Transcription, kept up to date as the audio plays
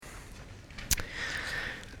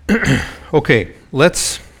Okay,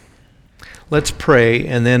 let's pray,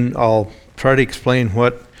 and then I'll try to explain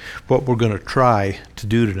what we're going to try to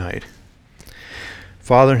do tonight.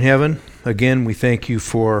 Father in heaven, again, we thank you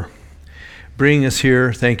for bringing us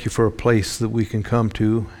here. Thank you for a place that we can come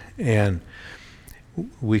to and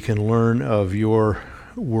we can learn of your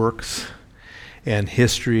works and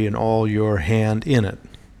history and all your hand in it.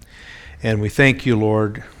 And we thank you,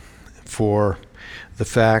 Lord, for the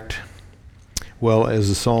fact, well, as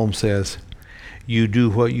the psalm says, you do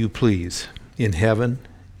what you please in heaven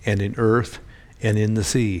and in earth and in the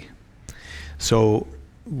sea. So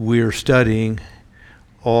we're studying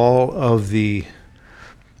all of the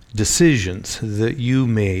decisions that you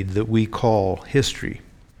made that we call history.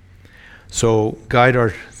 So guide our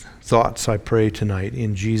thoughts, I pray tonight,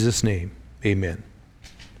 in Jesus' name. Amen.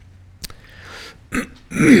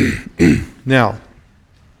 Now,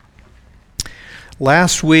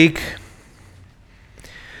 last week,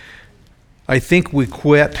 I think we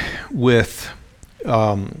quit with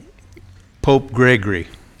Pope Gregory.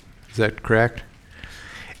 Is that correct?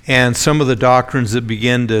 And some of the doctrines that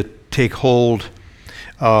began to take hold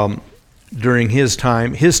during his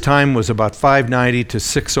time. His time was about 590 to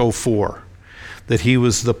 604 that he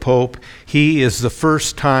was the Pope. He is the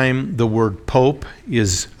first time the word Pope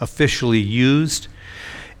is officially used,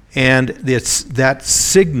 and that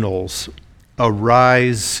signals a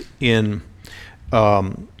rise in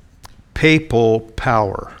papal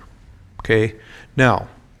power. Okay? Now,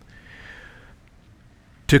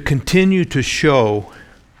 to continue to show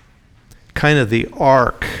kind of the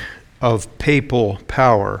arc of papal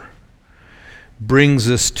power brings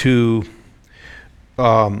us to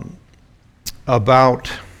almost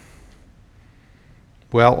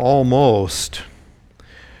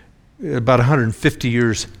about 150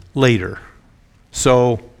 years later.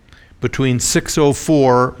 So between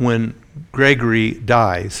 604, when Gregory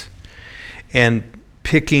dies, and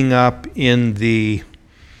picking up in the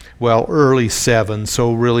early 7,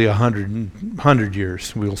 so really 100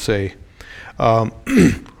 years, we'll say. We're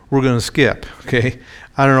going to skip, okay?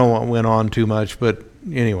 I don't know what went on too much, but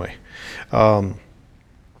anyway.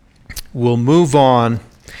 We'll move on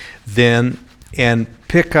then and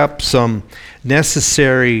pick up some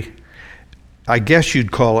necessary, I guess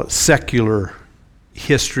you'd call it secular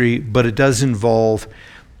history, but it does involve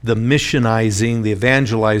the missionizing, the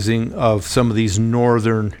evangelizing of some of these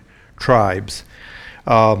northern tribes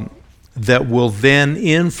that will then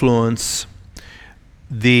influence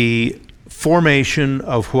the formation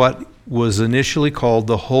of what was initially called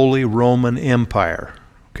the Holy Roman Empire.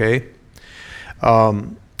 Okay?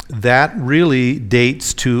 That really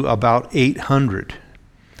dates to about 800.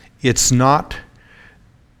 It's not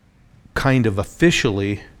kind of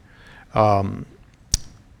officially done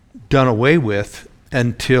away with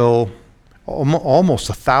until almost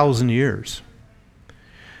 1,000 years.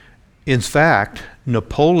 In fact,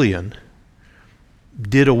 Napoleon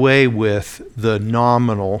did away with the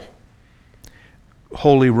nominal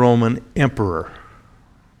Holy Roman Emperor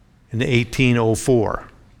in 1804.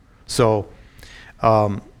 So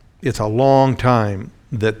it's a long time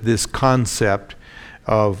that this concept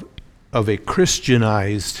of a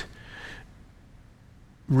Christianized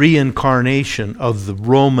reincarnation of the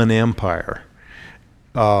Roman Empire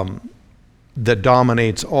that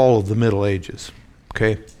dominates all of the Middle Ages.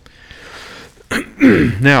 Okay?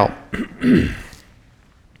 Now,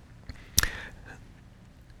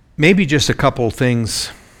 maybe just a couple of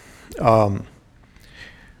things. In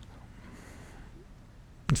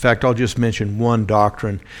fact, I'll just mention one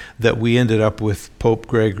doctrine that we ended up with Pope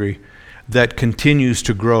Gregory that continues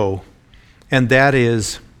to grow, and that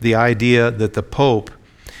is the idea that the Pope,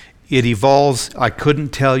 it evolves. I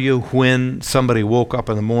couldn't tell you when somebody woke up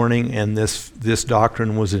in the morning and this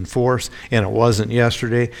doctrine was in force, and it wasn't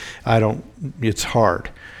yesterday. It's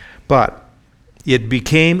hard. But it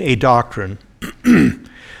became a doctrine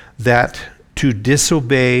that to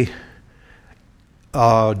disobey,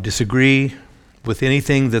 disagree with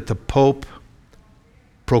anything that the Pope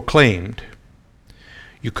proclaimed,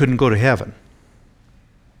 you couldn't go to heaven.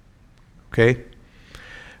 Okay?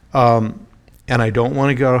 And I don't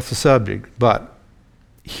want to get off the subject, but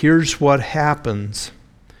here's what happens.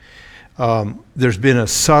 There's been a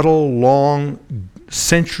subtle,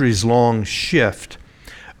 centuries-long shift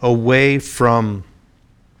away from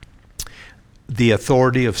the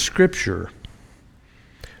authority of Scripture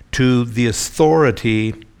to the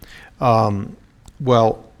authority,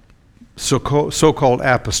 so-called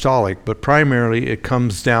apostolic, but primarily it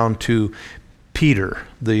comes down to Peter,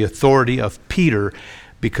 the authority of Peter,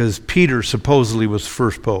 because Peter supposedly was the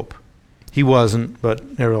first pope. He wasn't,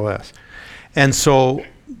 but nevertheless. And so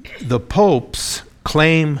the popes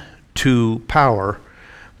claim to power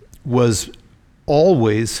was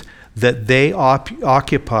always that they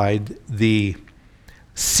occupied the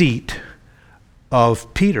seat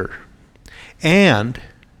of Peter, and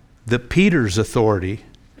that Peter's authority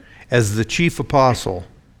as the chief apostle,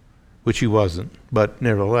 which he wasn't, but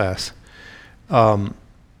nevertheless,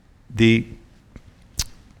 the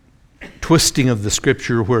twisting of the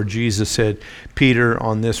scripture where Jesus said, Peter,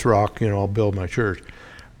 on this rock, I'll build my church,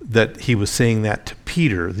 that he was saying that to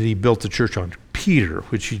Peter, that he built the church on Peter,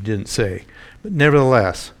 which he didn't say. But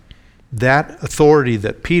nevertheless, that authority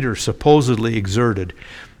that Peter supposedly exerted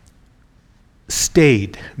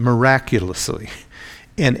stayed miraculously,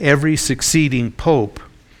 and every succeeding pope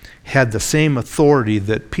had the same authority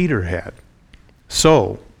that Peter had.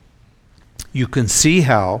 So, you can see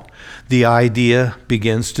how the idea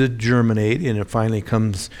begins to germinate, and it finally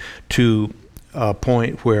comes to a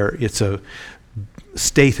point where it's a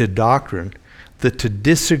stated doctrine that to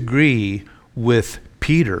disagree with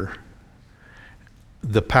Peter,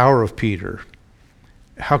 the power of Peter,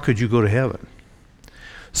 how could you go to heaven?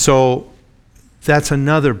 So that's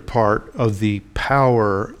another part of the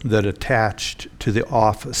power that attached to the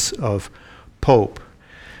office of Pope.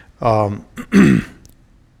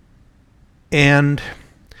 And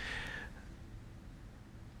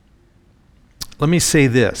let me say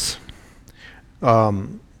this.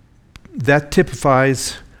 That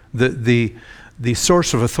typifies the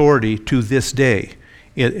source of authority to this day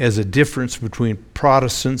as a difference between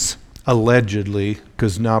Protestants, allegedly,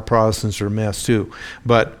 because now Protestants are a mess too,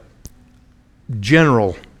 but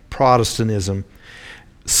general Protestantism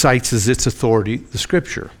cites as its authority the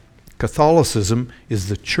Scripture. Catholicism is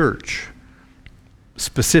the church,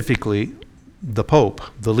 specifically the Pope,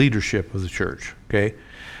 the leadership of the church. Okay,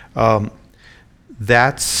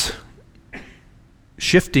 that's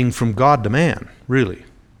shifting from God to man, really,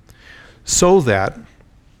 so that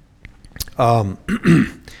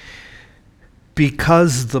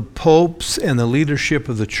because the popes and the leadership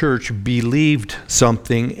of the church believed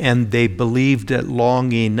something, and they believed it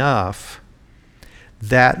long enough,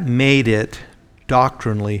 that made it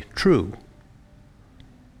doctrinally true.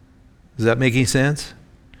 Does that make any sense?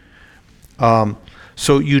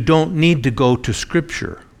 So you don't need to go to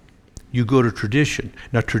Scripture. You go to tradition.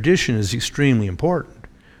 Now, tradition is extremely important,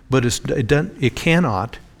 but it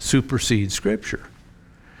cannot supersede Scripture.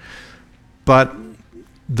 But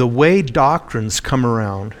the way doctrines come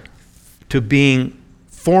around to being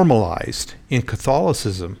formalized in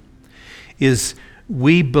Catholicism is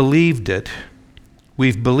we've believed it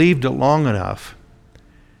long enough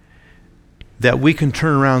that we can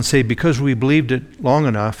turn around and say, because we believed it long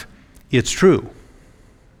enough, it's true.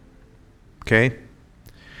 Okay?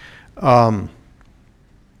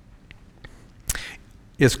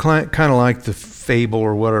 It's kind of like the fable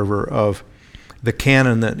or whatever of the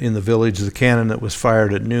cannon that in the village, the cannon that was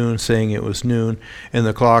fired at noon, saying it was noon, in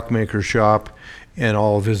the clockmaker's shop, and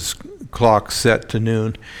all of his clocks set to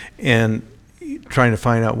noon, and trying to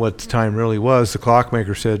find out what the time really was. The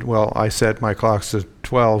clockmaker said, well, I set my clocks to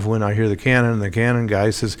 12 when I hear the cannon, and the cannon guy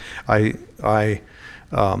says, I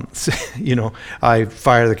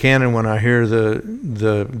fire the cannon when I hear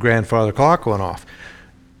the grandfather clock going off.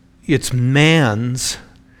 It's man's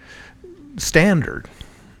standard,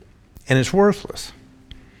 and it's worthless.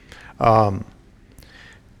 I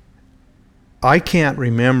can't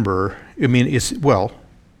remember.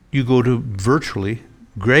 You go to virtually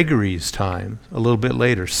Gregory's time, a little bit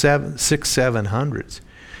later, 700s.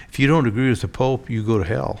 If you don't agree with the Pope, you go to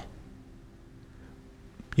hell.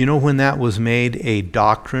 You know when that was made a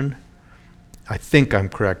doctrine? I think I'm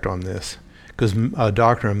correct on this, because a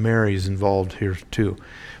doctrine of Mary is involved here too.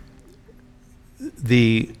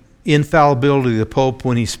 The infallibility of the Pope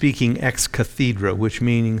when he's speaking ex cathedra, which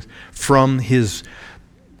means from his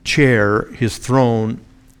chair, his throne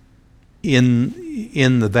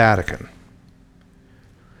in the Vatican.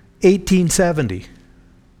 1870.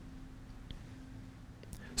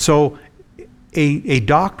 So a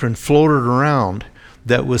doctrine floated around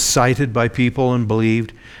that was cited by people and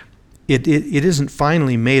believed. It isn't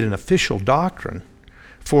finally made an official doctrine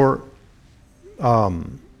for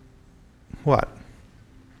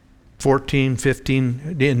 14,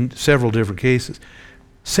 15, in several different cases,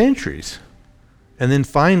 centuries. And then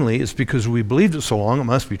finally, it's because we believed it so long, it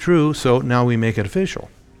must be true, so now we make it official.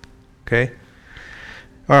 Okay?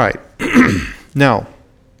 All right. Now,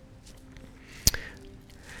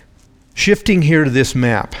 shifting here to this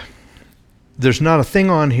map, there's not a thing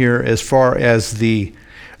on here as far as the,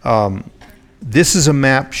 this is a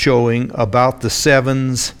map showing about the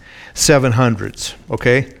 700s,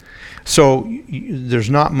 okay? So there's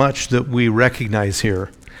not much that we recognize here.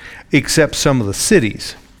 except some of the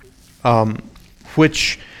cities,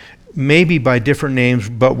 which maybe by different names,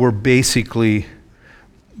 but were basically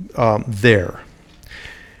there.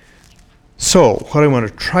 So what I want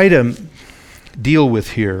to try to deal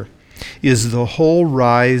with here is the whole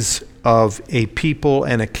rise of a people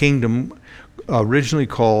and a kingdom originally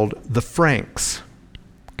called the Franks.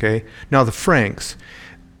 Okay? Now the Franks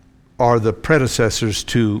are the predecessors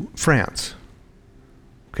to France.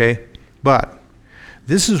 Okay? But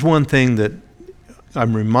this is one thing that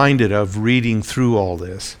I'm reminded of reading through all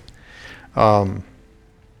this. How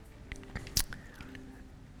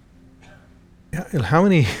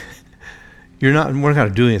many, we're not going to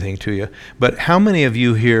do anything to you, but how many of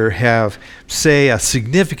you here have, say, a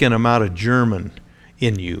significant amount of German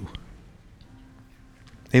in you?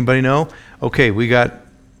 Anybody know? Okay,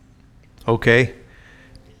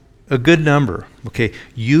 a good number. Okay,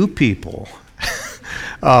 you people.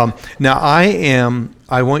 Now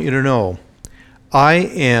I want you to know, I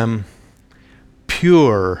am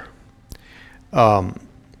pure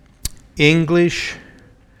English,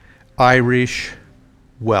 Irish,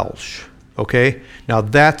 Welsh. Okay? Now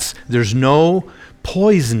there's no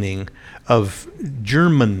poisoning of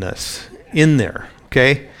Germanness in there.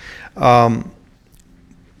 Okay?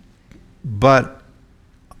 But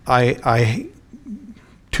I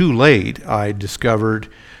too late, I discovered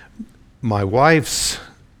my wife's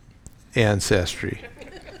ancestry.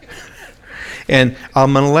 And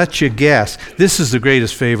I'm going to let you guess. This is the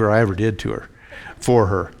greatest favor I ever did to her, for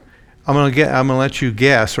her. I'm going to let you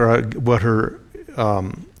guess what her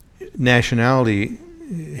nationality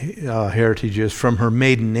heritage is from her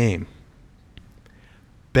maiden name.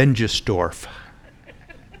 Benjesdorf.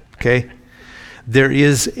 Okay? There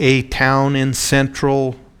is a town in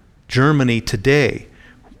central Germany today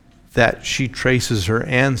that she traces her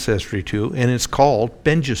ancestry to, and it's called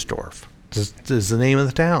Benjesdorf. This is the name of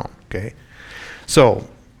the town. Okay? So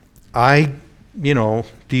I,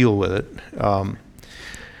 deal with it.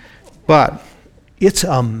 But it's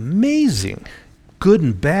amazing, good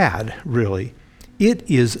and bad, really. It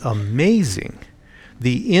is amazing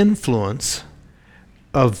the influence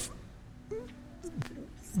of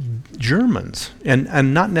Germans,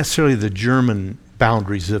 and not necessarily the German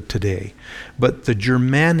boundaries of today, but the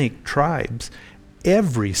Germanic tribes,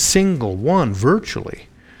 every single one virtually,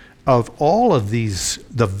 of all of these,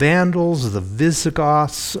 the Vandals, the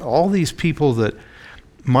Visigoths, all these people that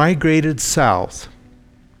migrated south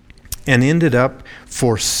and ended up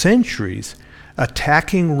for centuries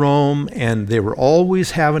attacking Rome, and they were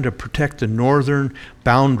always having to protect the northern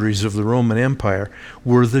boundaries of the Roman Empire,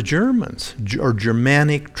 were the Germans, or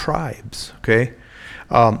Germanic tribes. Okay,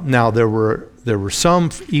 now there were some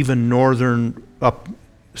even northern up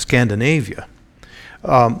Scandinavia,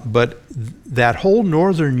 but that whole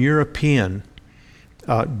northern European,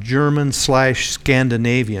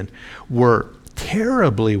 German/Scandinavian, were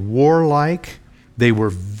terribly warlike. They were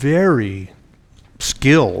very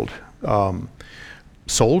skilled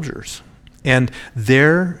soldiers, and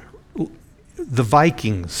the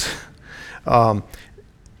Vikings,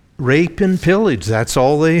 rape and pillage. That's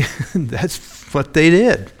all they. That's what they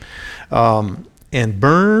did, and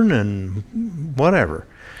burn and whatever.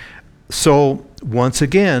 So once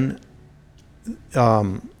again,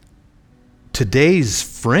 today's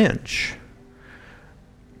French,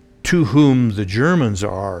 to whom the Germans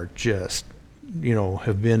are just,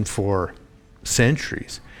 have been for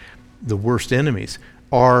centuries, the worst enemies,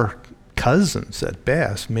 are cousins at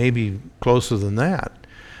best, maybe closer than that.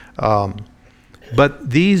 But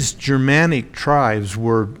these Germanic tribes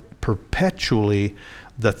were perpetually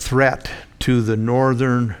the threat to the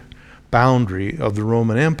northern boundary of the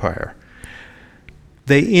Roman Empire.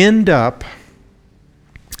 They end up,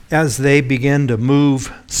 as they begin to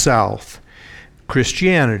move south,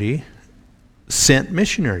 Christianity sent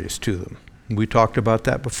missionaries to them. We talked about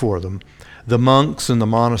that before them. The monks and the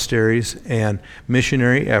monasteries and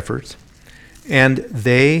missionary efforts. And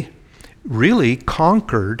they really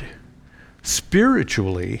conquered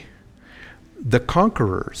spiritually the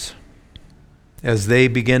conquerors. As they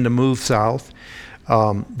began to move south,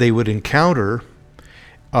 they would encounter,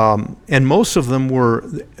 and most of them were,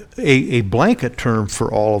 a blanket term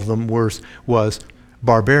for all of them was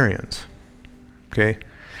barbarians. Okay?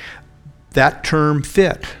 That term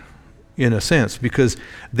fit, in a sense, because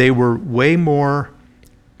they were way more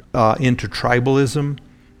into tribalism.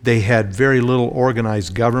 They had very little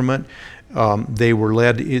organized government. They were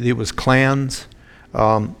led, it was clans.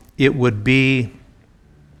 It would be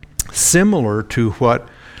similar to what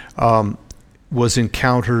was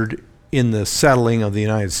encountered in the settling of the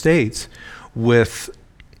United States with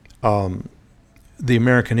the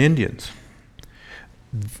American Indians.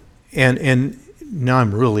 and now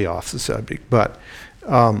I'm really off the subject, but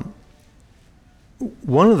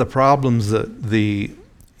one of the problems that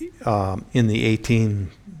in the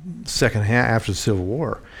second half after the Civil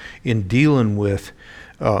War, in dealing with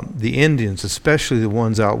the Indians, especially the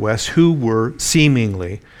ones out west, who were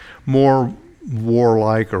seemingly more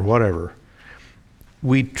warlike or whatever,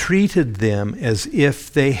 we treated them as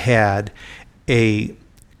if they had a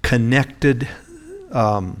connected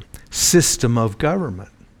system of government.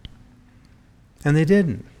 And they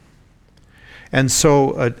didn't. And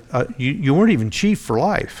so you weren't even chief for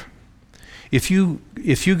life. If you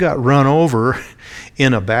got run over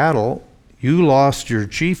in a battle, you lost your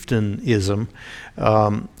chieftanism,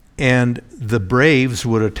 and the braves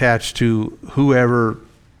would attach to whoever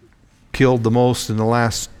killed the most in the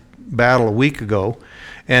last battle a week ago,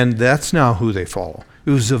 and that's now who they follow.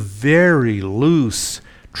 It was a very loose,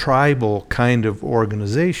 tribal kind of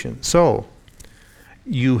organization. So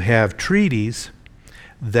you have treaties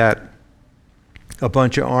that a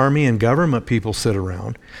bunch of army and government people sit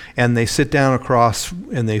around, and they sit down across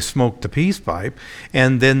and they smoke the peace pipe,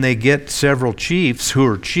 and then they get several chiefs who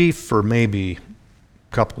are chief for maybe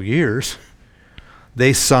a couple years.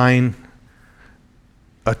 They sign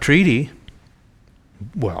a treaty.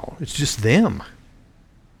 Well, it's just them.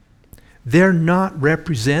 They're not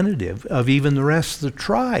representative of even the rest of the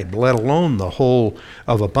tribe, let alone the whole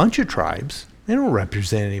of a bunch of tribes. They don't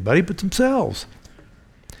represent anybody but themselves.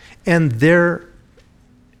 And they're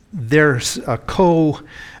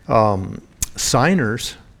co-signers.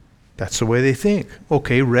 That's the way they think.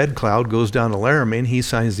 Okay, Red Cloud goes down to Laramie and he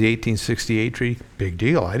signs the 1868 treaty. Big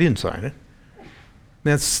deal. I didn't sign it.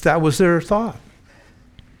 That was their thought.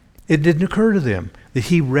 It didn't occur to them that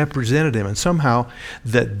he represented them and somehow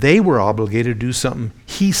that they were obligated to do something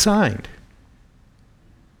he signed.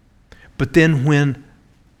 But then when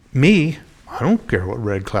I don't care what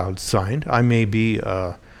Red Cloud signed. I may be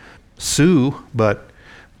Sioux, but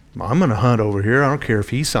I'm going to hunt over here. I don't care if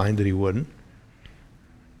he signed that he wouldn't.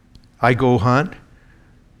 I go hunt.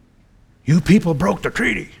 You people broke the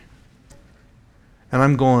treaty. And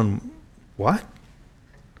I'm going, what?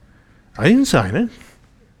 I didn't sign it.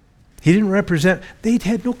 He didn't represent. They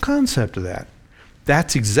had no concept of that.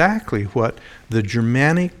 That's exactly what the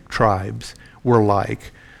Germanic tribes were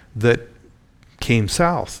like that came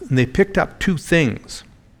south. And they picked up two things.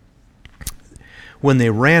 When they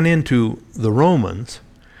ran into the Romans,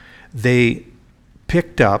 they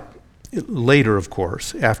picked up, later of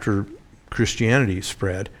course, after Christianity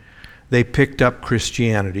spread, they picked up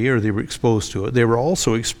Christianity, or they were exposed to it. They were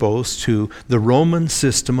also exposed to the Roman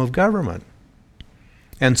system of government.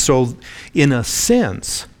 And so, in a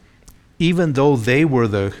sense, even though they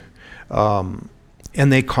were and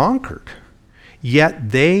they conquered,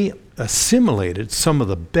 yet they assimilated some of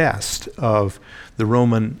the best of the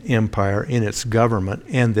Roman Empire in its government,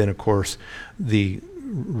 and then, of course, the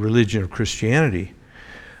religion of Christianity.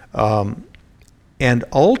 And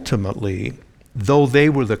ultimately, though they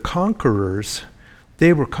were the conquerors,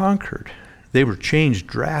 they were conquered. They were changed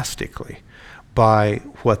drastically by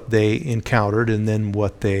what they encountered and then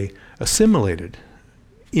what they assimilated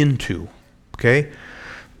into. Okay?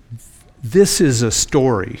 This is a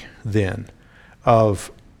story, then, of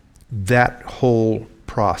that whole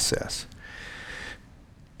process.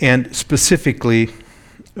 And specifically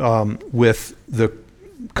with the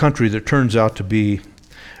country that turns out to be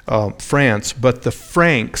France, but the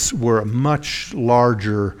Franks were a much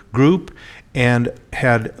larger group and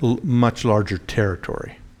had much larger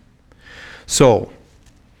territory. So,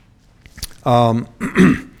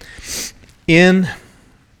 in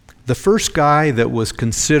the first guy that was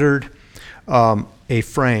considered a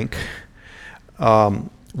Frank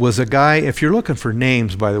was a guy, if you're looking for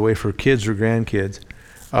names, by the way, for kids or grandkids,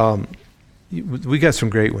 we got some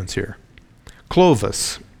great ones here.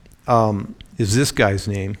 Clovis is this guy's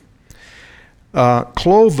name.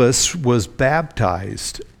 Clovis was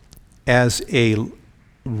baptized as a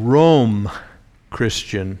Rome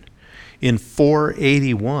Christian in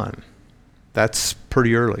 481. That's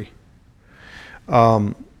pretty early.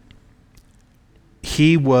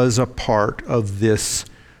 He was a part of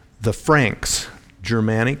the Franks,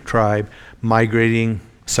 Germanic tribe, migrating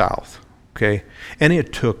south. Okay, and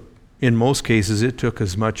in most cases, it took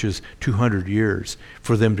as much as 200 years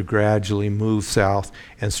for them to gradually move south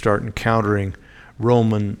and start encountering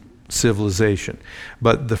Roman civilization.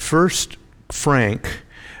 But the first Frank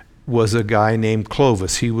was a guy named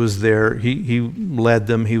Clovis. He was there. He led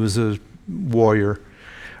them. He was a warrior.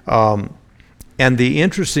 And the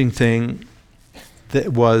interesting thing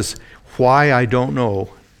that was, why I don't know,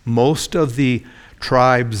 most of the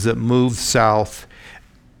tribes that moved south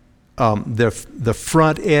the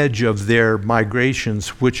front edge of their migrations,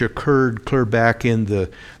 which occurred clear back in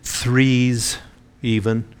the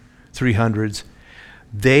 300s,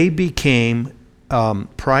 they became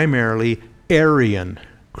primarily Arian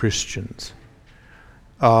Christians.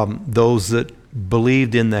 Those that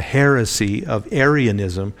believed in the heresy of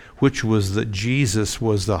Arianism, which was that Jesus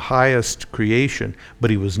was the highest creation, but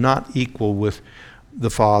he was not equal with the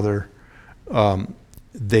Father.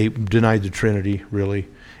 They denied the Trinity, really,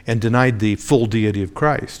 and denied the full deity of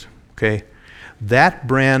Christ. Okay? That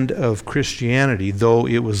brand of Christianity, though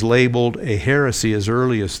it was labeled a heresy as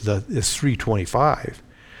early as 325,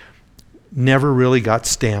 never really got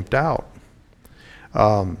stamped out.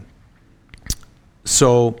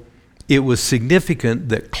 So it was significant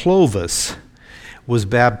that Clovis was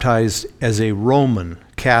baptized as a Roman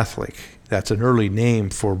Catholic. That's an early name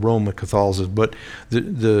for Roman Catholicism, but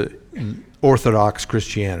the Orthodox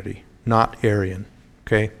Christianity, not Arian,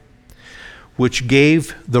 okay? Which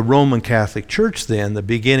gave the Roman Catholic Church then the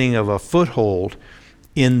beginning of a foothold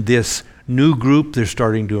in this new group they're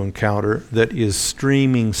starting to encounter that is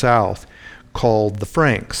streaming south, called the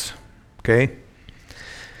Franks, okay?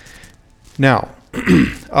 Now,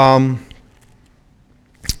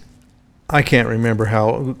 I can't remember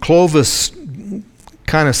how Clovis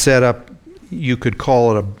kind of set up, you could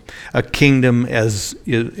call it a kingdom as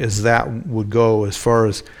that would go as far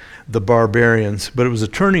as the barbarians, but it was a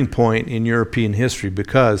turning point in European history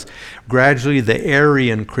because gradually the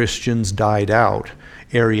Arian Christians died out,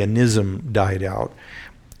 Arianism died out.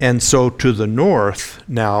 And so to the north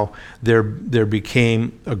now, there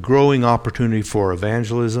became a growing opportunity for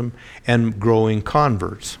evangelism and growing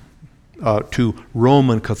converts to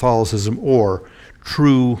Roman Catholicism or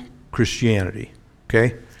true Christianity.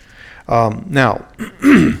 Okay? Now,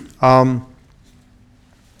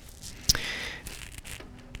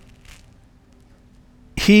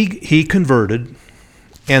 he converted,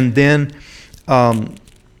 and then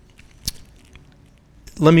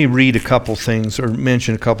let me read a couple things or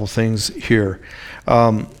mention a couple things here.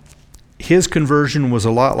 His conversion was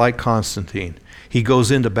a lot like Constantine. He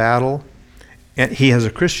goes into battle, and he has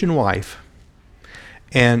a Christian wife,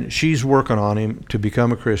 and she's working on him to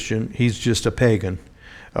become a Christian. He's just a pagan,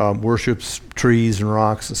 worships trees and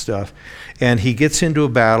rocks and stuff. And he gets into a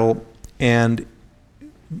battle, and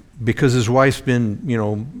because his wife's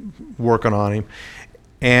been, working on him,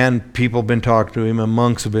 and people have been talking to him, and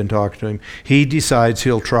monks have been talking to him, he decides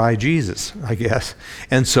he'll try Jesus, I guess.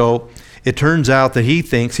 And so it turns out that he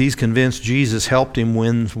thinks, he's convinced Jesus helped him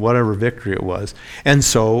win whatever victory it was. And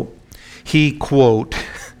so he, quote,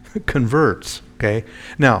 converts, okay?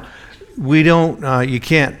 Now, we don't, you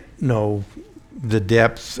can't know the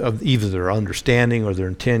depth of either their understanding or their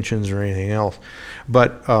intentions or anything else.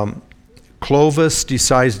 But Clovis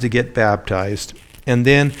decides to get baptized. And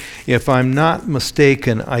then, if I'm not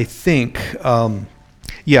mistaken, I think,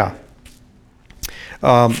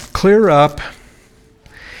 clear up,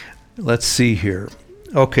 let's see here.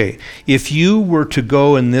 Okay, if you were to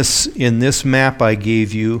go in this map I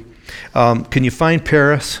gave you, can you find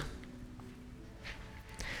Paris?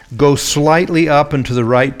 Go slightly up and to the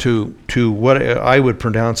right to what I would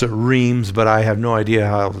pronounce it Reims, but I have no idea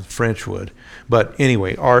how the French would. But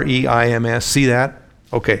anyway, R-E-I-M-S, see that?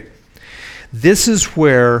 Okay. This is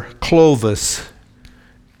where Clovis,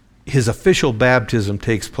 his official baptism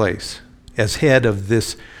takes place as head of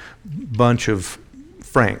this bunch of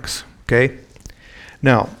Franks, okay?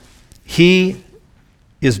 Now, he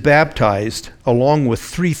is baptized along with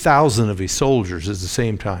 3,000 of his soldiers at the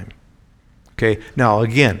same time, okay? Now,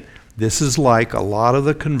 again, this is like a lot of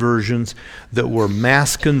the conversions that were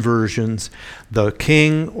mass conversions. The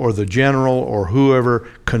king or the general or whoever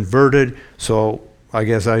converted, so I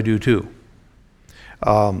guess I do too.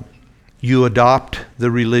 You adopt the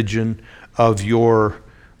religion of your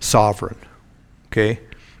sovereign. Okay?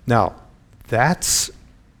 Now, that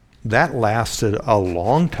lasted a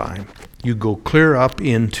long time. You go clear up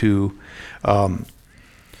into, the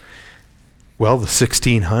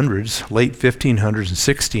 1600s, late 1500s and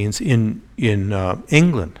 16s in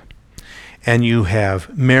England. And you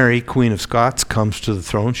have Mary, Queen of Scots, comes to the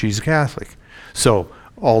throne. She's a Catholic. So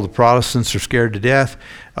all the Protestants are scared to death.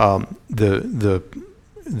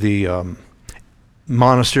 The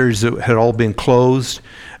monasteries that had all been closed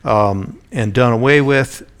and done away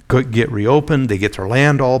with could get reopened. They get their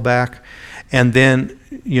land all back. And then,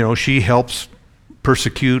 she helps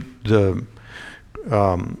persecute the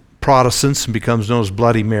Protestants and becomes known as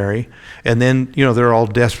Bloody Mary. And then, they're all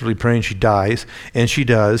desperately praying she dies, and she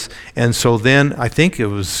does. And so then I think it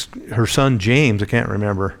was her son James, I can't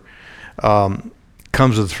remember,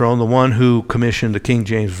 comes to the throne, the one who commissioned the King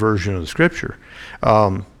James Version of the Scripture.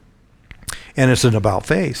 And it's an about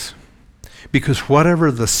face. Because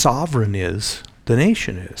whatever the sovereign is, the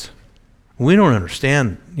nation is. We don't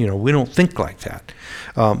understand, we don't think like that.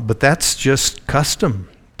 But that's just custom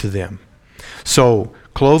to them. So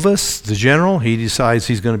Clovis, the general, he decides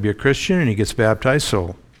he's going to be a Christian and he gets baptized,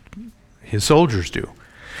 so his soldiers do.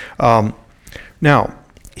 Now,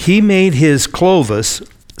 he made his Clovis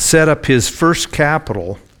set up his first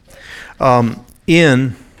capital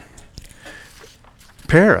in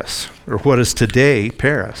Paris, or what is today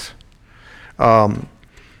Paris. And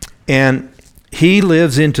he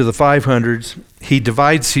lives into the 500s. He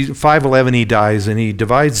divides, 511 he dies, and he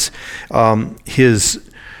divides his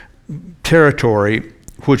territory,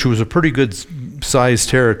 which was a pretty good sized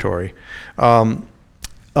territory,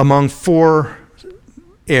 among 4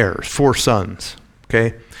 heirs, 4 sons.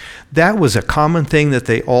 Okay? That was a common thing that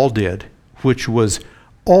they all did, which was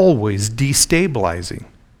always destabilizing.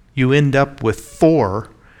 You end up with 4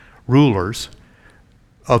 rulers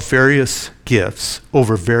of various gifts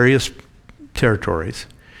over various territories.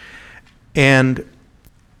 And,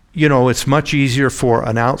 it's much easier for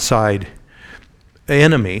an outside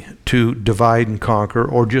enemy to divide and conquer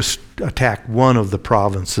or just attack one of the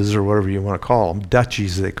provinces or whatever you want to call them,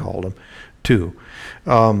 duchies they called them, too.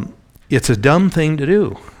 It's a dumb thing to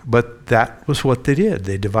do, but that was what they did.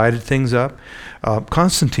 They divided things up.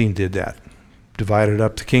 Constantine did that, divided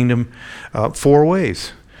up the kingdom 4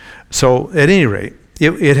 ways. So at any rate,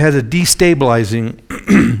 it had a destabilizing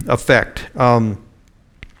effect.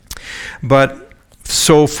 But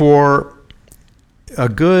so for a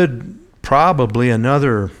good, probably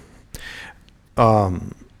another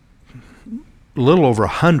little over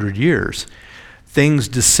 100 years, things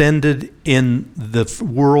descended in the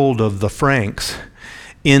world of the Franks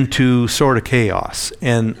into sort of chaos.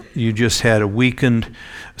 And you just had a weakened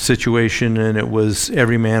situation, and it was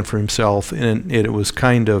every man for himself, and it was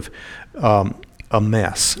kind of a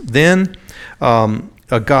mess. Then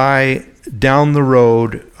a guy down the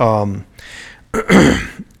road,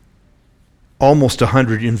 almost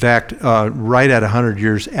 100, in fact, right at 100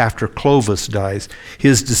 years after Clovis dies,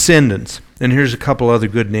 his descendants, and here's a couple other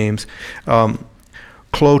good names,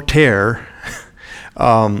 Clotaire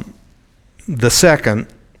the second,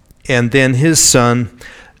 and then his son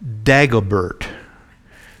Dagobert.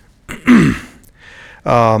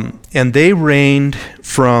 And they reigned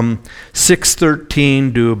from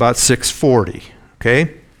 613 to about 640.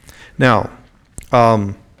 Okay? Now,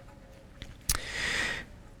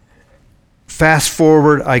 fast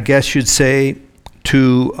forward, I guess you'd say,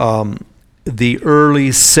 to the early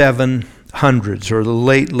 700s or the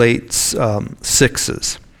late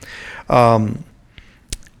sixes.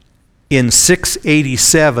 In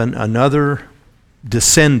 687, another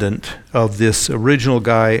descendant of this original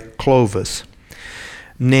guy, Clovis,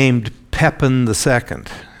 named Pepin II.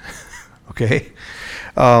 Okay?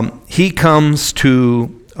 He comes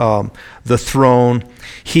to the throne.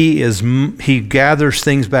 He gathers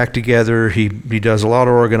things back together. He does a lot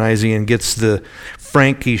of organizing and gets the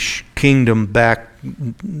Frankish kingdom back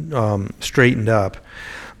straightened up.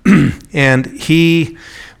 And he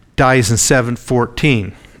dies in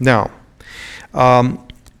 714. Now,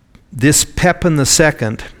 this Pepin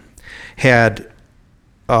II had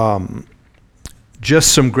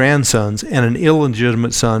just some grandsons and an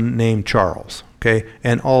illegitimate son named Charles. Okay,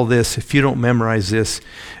 and all this, if you don't memorize this,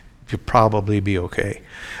 you'll probably be okay.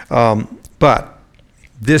 But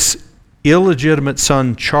this illegitimate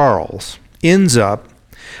son Charles ends up,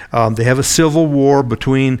 they have a civil war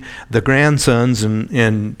between the grandsons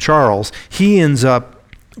and Charles. He ends up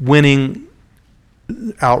winning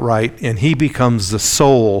outright, and he becomes the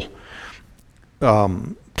sole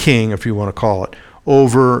king, if you want to call it,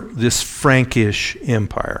 over this Frankish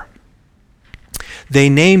empire. They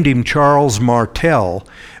named him Charles Martel,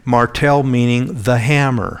 Martel meaning the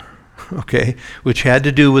hammer, okay, which had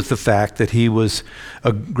to do with the fact that he was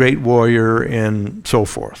a great warrior and so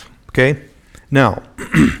forth, okay? Now,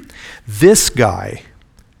 this guy,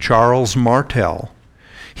 Charles Martel,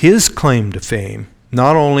 his claim to fame,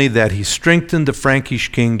 not only that he strengthened the Frankish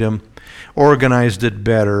kingdom, organized it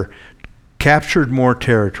better, captured more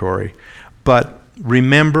territory, but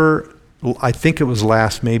remember, I think it was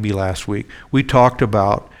maybe last week, we talked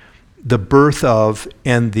about the birth of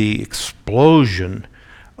and the explosion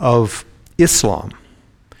of Islam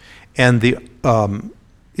and the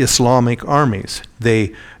Islamic armies.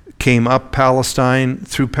 They came up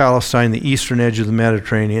through Palestine, the eastern edge of the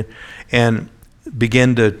Mediterranean, and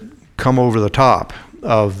began to come over the top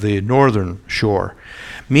of the northern shore.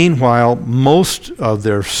 Meanwhile, most of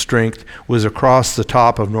their strength was across the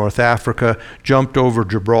top of North Africa, jumped over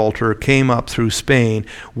Gibraltar, came up through Spain,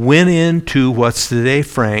 went into what's today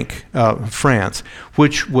France,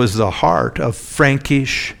 which was the heart of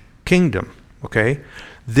Frankish kingdom. Okay,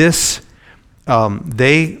 they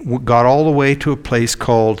got all the way to a place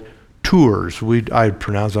called Tours. I'd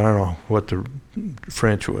pronounce it, I don't know what the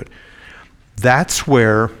French would. That's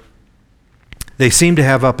where they seemed to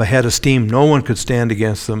have up a head of steam. No one could stand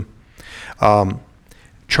against them.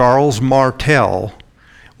 Charles Martel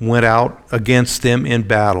went out against them in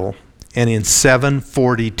battle, and in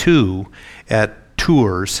 742 at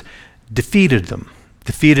Tours defeated them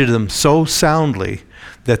so soundly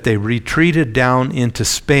that they retreated down into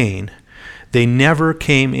Spain. They never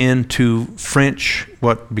came into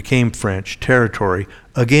what became French territory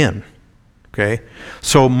again. Okay,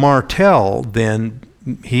 so Martel then,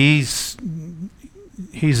 he's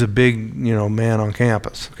a big man on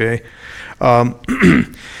campus. Okay,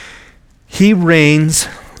 he reigns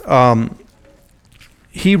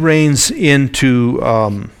into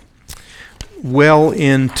well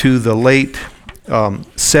into the late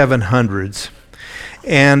 700s,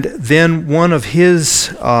 and then one of his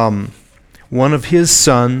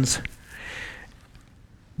sons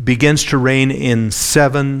begins to reign in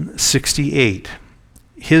 768.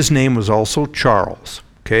 His name was also Charles.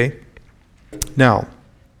 Okay? Now,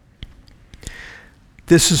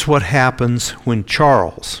 this is what happens when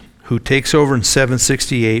Charles, who takes over in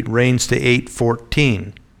 768, reigns to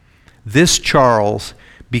 814. This Charles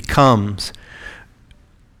becomes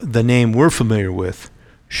the name we're familiar with,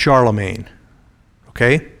 Charlemagne.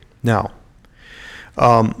 Okay? Now,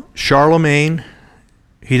 Charlemagne,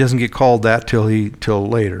 he doesn't get called that till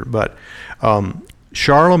later, but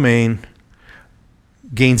Charlemagne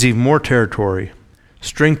gains even more territory,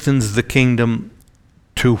 strengthens the kingdom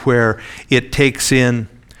to where it takes in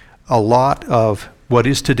a lot of what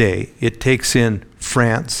is today. It takes in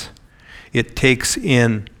France, it takes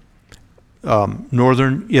in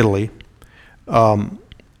northern Italy,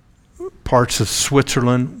 parts of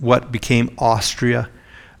Switzerland, what became Austria,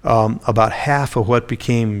 about half of what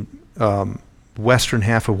became western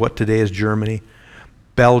half of what today is Germany,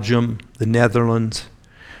 Belgium, the Netherlands.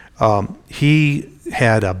 He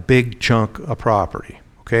had a big chunk of property.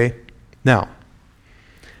 Okay? Now,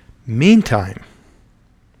 meantime,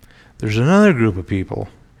 there's another group of people,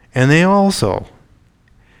 and they also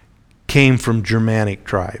came from Germanic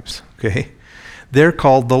tribes. Okay? They're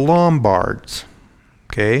called the Lombards.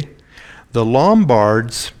 Okay? The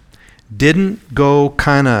Lombards didn't go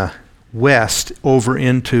kind of west over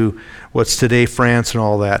into what's today France and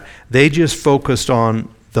all that. They just focused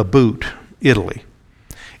on the boot, Italy.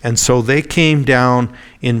 And so they came down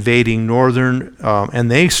invading northern, and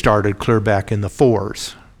they started clear back in the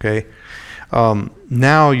 4s. Okay?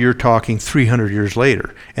 Now you're talking 300 years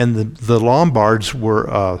later. And the Lombards were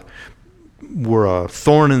a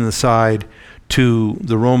thorn in the side to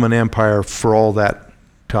the Roman Empire for all that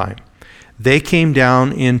time. They came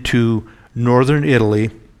down into northern Italy,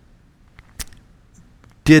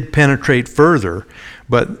 did penetrate further,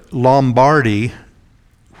 but Lombardy,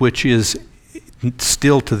 which is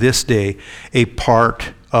still to this day a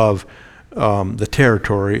part of the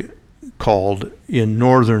territory called in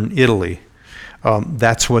northern Italy,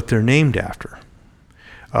 that's what they're named after.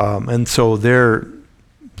 And so their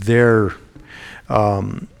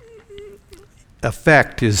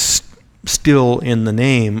effect is still in the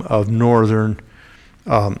name of northern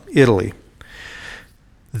Italy.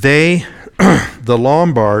 The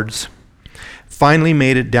Lombards, finally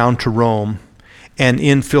made it down to Rome and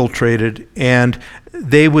infiltrated, and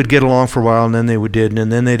they would get along for a while, and then they didn't,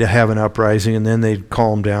 and then they'd have an uprising, and then they'd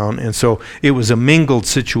calm down. And so it was a mingled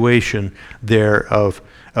situation there of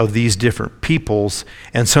these different peoples,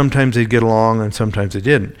 and sometimes they'd get along, and sometimes they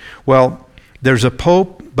didn't. Well, there's a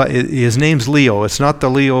pope, but his name's Leo. It's not the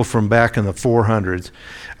Leo from back in the 400s.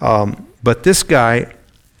 But this guy,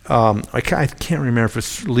 I can't remember if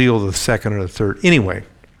it's Leo the second or the third. Anyway,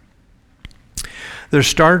 they're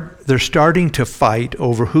starting to fight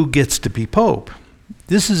over who gets to be pope.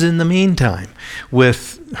 This is in the meantime,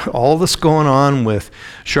 with all this going on with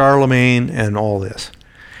Charlemagne and all this.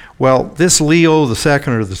 Well, this Leo the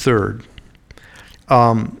second or the third,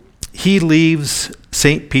 he leaves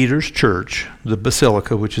St. Peter's Church, the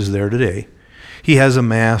Basilica, which is there today. He has a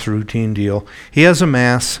mass, routine deal. He has a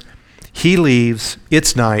mass, he leaves,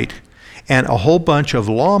 it's night, and a whole bunch of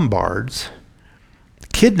Lombards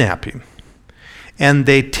kidnap him. And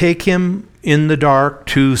they take him in the dark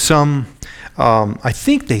to some, I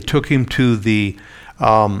think they took him to the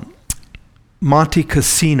Monte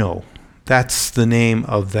Cassino That's the name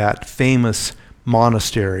of that famous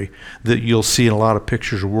monastery that you'll see in a lot of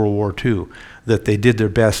pictures of World War II, that they did their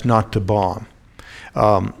best not to bomb.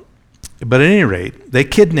 But at any rate, they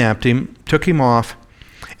kidnapped him, took him off,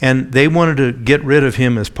 and they wanted to get rid of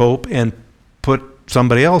him as Pope and put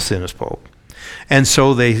somebody else in as Pope. And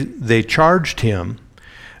so they charged him,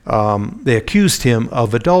 they accused him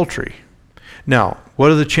of adultery. Now,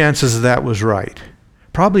 what are the chances that was right?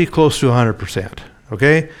 Probably close to 100%,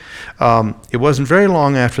 okay? It wasn't very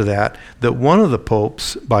long after that one of the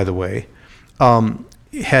popes, by the way,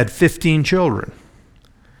 had 15 children.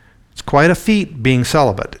 It's quite a feat being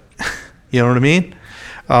celibate. You know what I mean?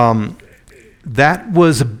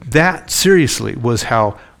 That seriously was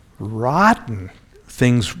how rotten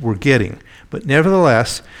things were getting. But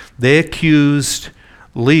nevertheless, they accused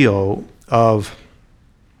Leo of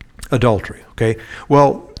adultery, okay?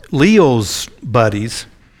 Well, Leo's buddies,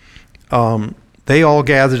 they all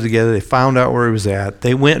gathered together. They found out where he was at.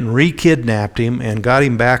 They went and re-kidnapped him and got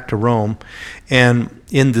him back to Rome and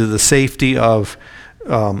into the safety of,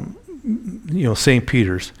 St.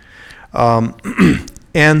 Peter's.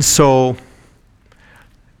 And so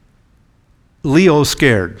Leo's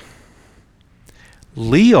scared.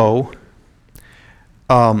 Leo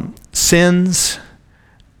sends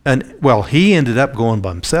he ended up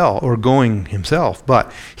going himself,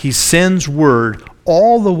 but he sends word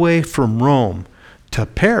all the way from Rome to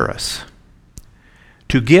Paris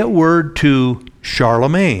to get word to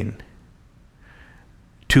Charlemagne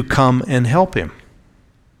to come and help him.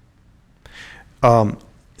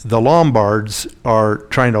 The Lombards are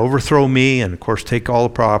trying to overthrow me and, of course, take all the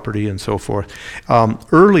property and so forth.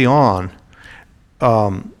 Early on,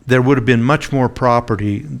 there would have been much more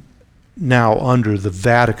property now under the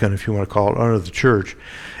Vatican, if you want to call it, under the church,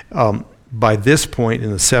 by this point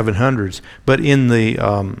in the 700s. But in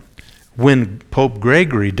the when Pope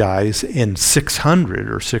Gregory dies in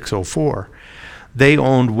 600 or 604, they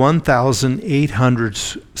owned 1,800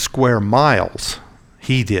 square miles.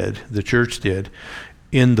 He did, the church did,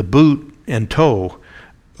 in the boot and toe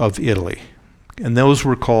of Italy. And those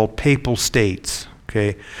were called papal states,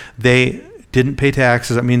 okay? They didn't pay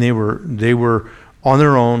taxes. I mean, they were on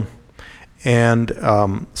their own. And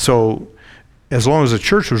so as long as the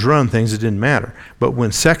church was running things, it didn't matter. But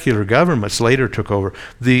when secular governments later took over,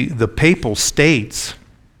 the papal states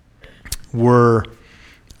were,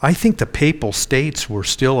 I think the papal states were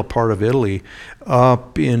still a part of Italy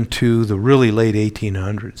up into the really late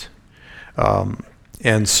 1800s.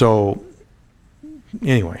 And so,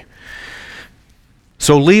 anyway,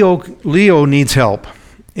 so Leo needs help,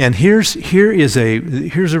 and here's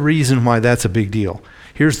a reason why that's a big deal.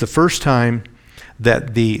 Here's the first time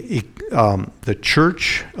that the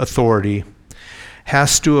church authority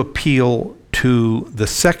has to appeal to the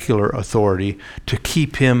secular authority to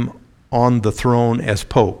keep him on the throne as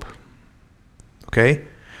Pope. Okay?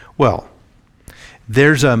 Well,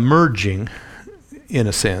 there's a merging, in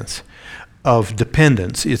a sense, of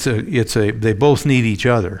dependence. They both need each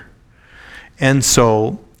other. And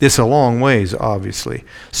so it's a long ways, obviously.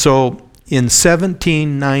 So in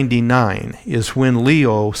 1799 is when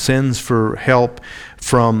Leo sends for help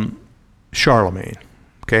from Charlemagne.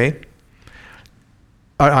 Okay?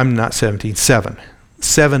 I'm not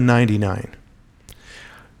 799.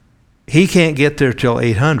 He can't get there till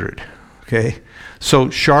 800. Okay? So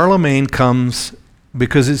Charlemagne comes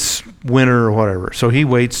because it's winter or whatever. So he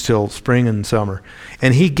waits till spring and summer.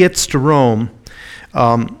 And he gets to Rome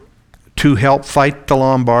to help fight the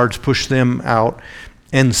Lombards, push them out,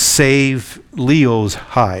 and save Leo's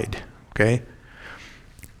hide. Okay?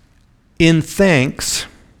 In thanks,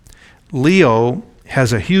 Leo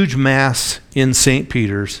has a huge mass in St.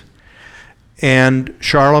 Peter's, and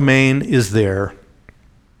Charlemagne is there.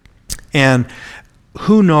 And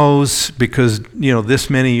who knows, because, this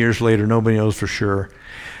many years later, nobody knows for sure.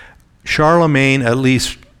 Charlemagne at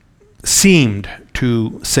least seemed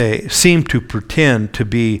to pretend to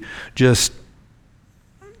be just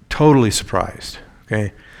totally surprised,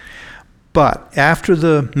 okay? But after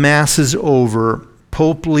the Mass is over,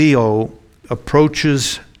 Pope Leo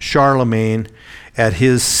approaches Charlemagne at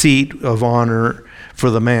his seat of honor for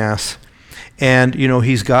the Mass, and,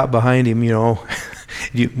 he's got behind him, You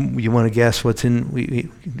want to guess what's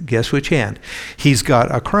in? Guess which hand? He's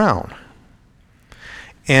got a crown,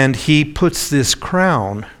 and he puts this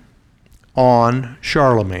crown on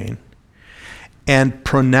Charlemagne and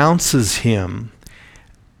pronounces him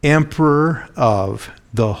Emperor of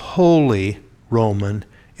the Holy Roman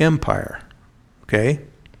Empire. Okay,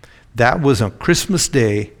 that was on Christmas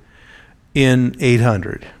Day in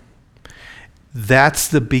 800. That's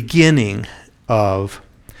the beginning of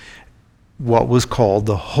what was called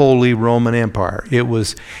the Holy Roman Empire. It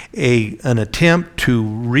was an attempt to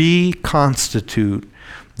reconstitute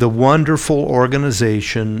the wonderful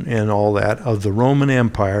organization and all that of the Roman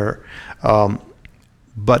Empire,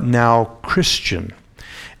 but now Christian.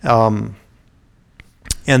 And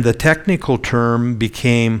the technical term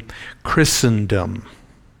became Christendom.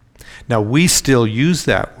 Now, we still use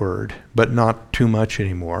that word, but not too much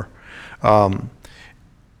anymore.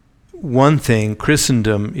 One thing,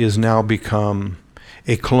 Christendom is now become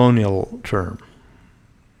a colonial term.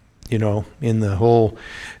 You know, in the whole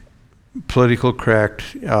political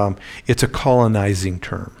correct, it's a colonizing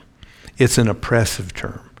term. It's an oppressive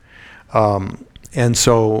term. And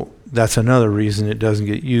so that's another reason it doesn't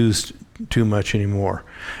get used too much anymore.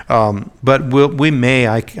 But we may,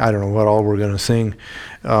 I don't know what all we're going to sing.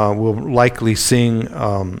 We'll likely sing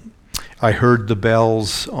I Heard the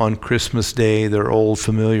Bells on Christmas Day, their old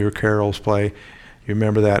familiar carols play. You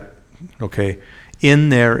remember that? Okay. In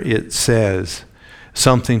there it says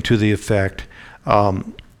something to the effect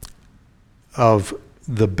of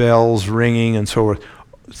the bells ringing and so forth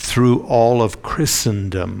through all of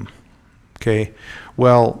Christendom. Okay.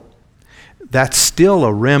 Well, that's still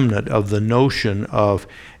a remnant of the notion of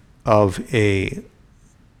a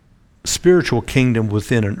spiritual kingdom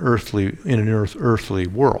within an earthly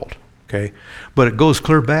world. Okay, but it goes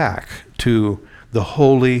clear back to the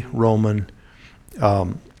Holy Roman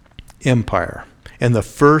Empire, and the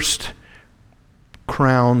first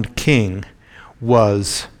crowned king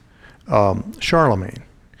was Charlemagne.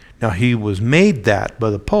 Now he was made that by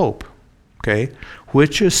the Pope. Okay,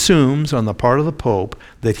 which assumes on the part of the Pope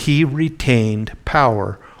that he retained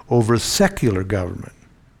power over secular government.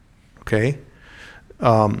 Okay,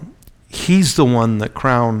 he's the one that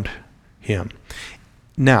crowned him.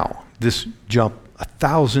 Now, this jump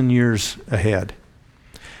 1,000 years ahead.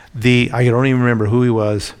 I don't even remember who he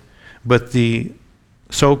was, but the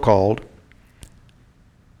so-called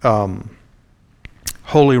Holy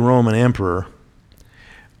Roman Emperor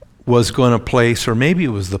was going to place, or maybe it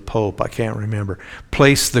was the Pope, I can't remember,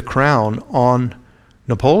 place the crown on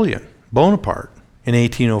Napoleon Bonaparte in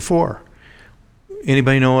 1804.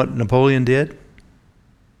 Anybody know what Napoleon did?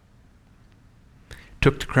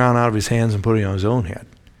 Took the crown out of his hands and put it on his own head.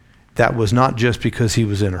 That was not just because he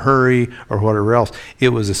was in a hurry or whatever else. It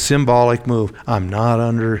was a symbolic move. I'm not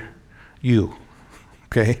under you.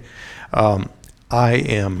 Okay? I'm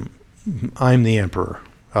the emperor.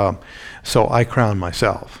 So I crown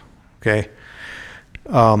myself. Okay?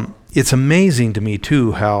 It's amazing to me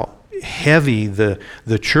too how heavy the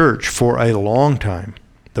church for a long time,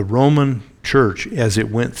 the Roman church as it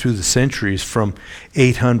went through the centuries from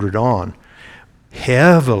 800 on,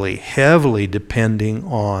 heavily depending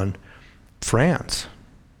on France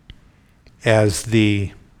as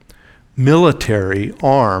the military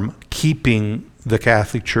arm keeping the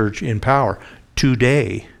Catholic Church in power.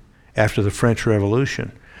 Today, after the French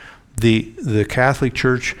Revolution, the Catholic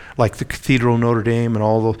Church, like the Cathedral of Notre Dame and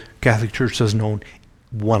all the Catholic Church, doesn't own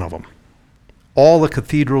one of them. All the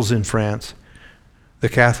cathedrals in France, the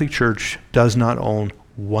Catholic Church does not own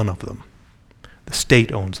one of them. The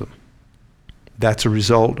state owns them. That's a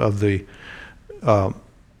result of the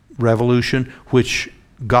Revolution, which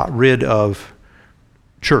got rid of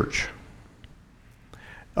church.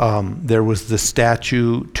 There was the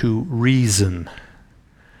statue to reason.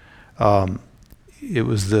 It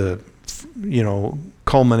was the,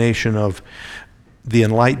 culmination of the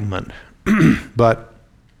Enlightenment. But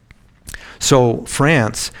so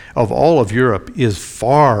France, of all of Europe, is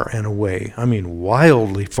far and away,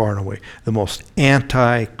 wildly far and away, the most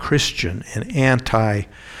anti-Christian and anti-church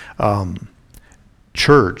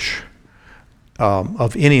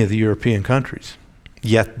of any of the European countries.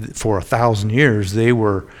 Yet for 1,000 years, they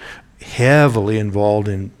were heavily involved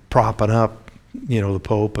in propping up, the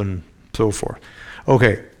Pope and so forth.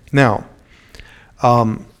 Okay, now,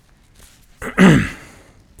 I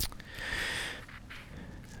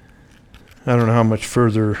don't know how much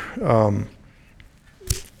further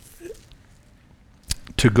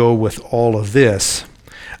to go with all of this,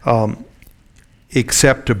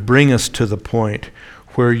 except to bring us to the point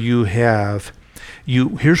where here's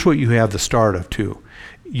what you have the start of too.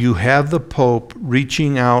 You have the Pope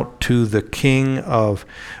reaching out to the king of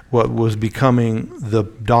what was becoming the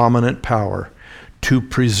dominant power to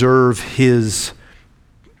preserve his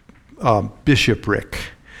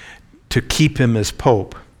bishopric, to keep him as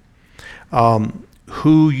Pope.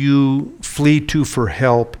 Who you flee to for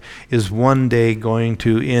help is one day going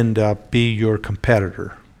to end up be your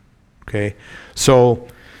competitor. Okay? So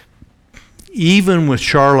even with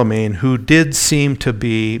Charlemagne, who did seem to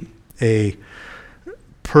be a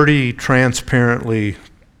pretty transparently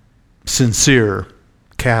sincere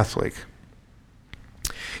Catholic.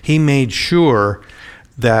 He made sure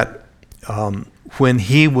that when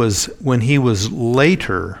he was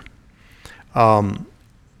later kind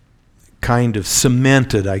of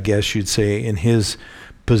cemented, I guess you'd say, in his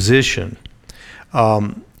position,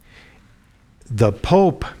 the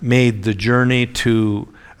Pope made the journey to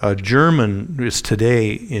German, is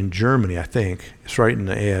today in Germany, I think, it's right in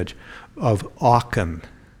the edge, of Aachen.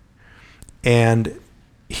 And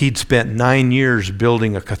he'd spent 9 years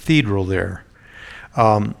building a cathedral there.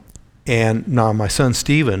 And now my son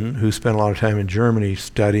Stephen, who spent a lot of time in Germany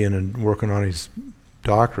studying and working on his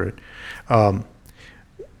doctorate,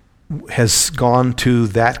 has gone to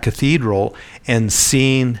that cathedral and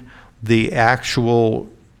seen the actual,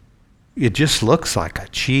 it just looks like a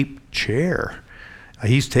cheap chair.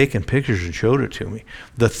 He's taken pictures and showed it to me.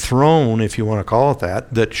 The throne, if you want to call it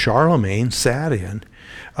that Charlemagne sat in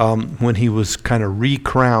when he was kind of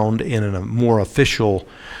recrowned in a more official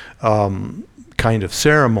kind of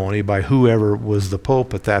ceremony by whoever was the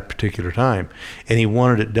Pope at that particular time. And he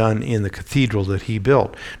wanted it done in the cathedral that he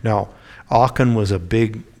built. Now, Aachen was a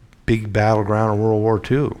big battleground in World War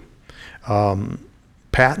II.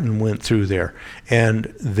 Patton went through there, and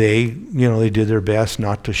they did their best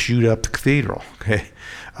not to shoot up the cathedral. Okay,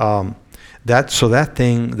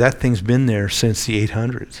 that thing's been there since the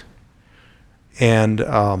 800s, and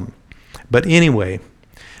but anyway,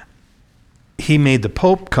 he made the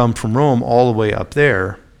Pope come from Rome all the way up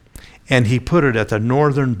there, and he put it at the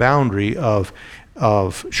northern boundary of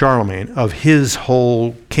Charlemagne, of his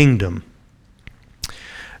whole kingdom,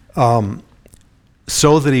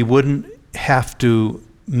 so that he wouldn't have to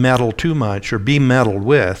meddle too much or be meddled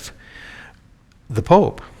with the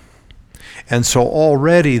Pope. And so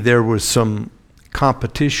already there was some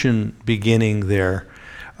competition beginning there,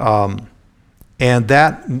 and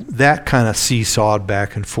that kind of seesawed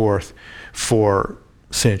back and forth for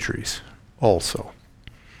centuries also.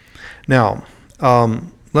 Now,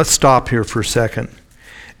 let's stop here for a second.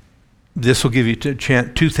 This will give you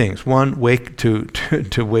two things. One,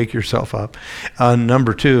 to wake yourself up.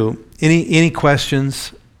 Number two, any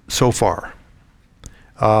questions so far?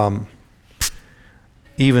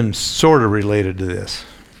 Even sort of related to this.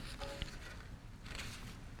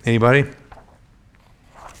 Anybody?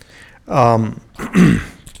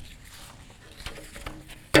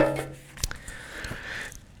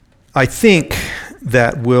 I think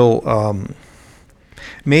that we'll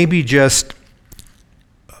maybe just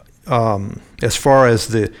as far as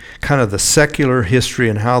the kind of the secular history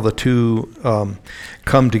and how the two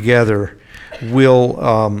come together,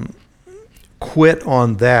 we'll quit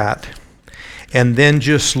on that, and then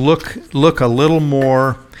just look a little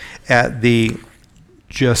more at the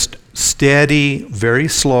just steady, very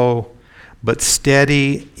slow, but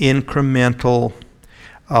steady, incremental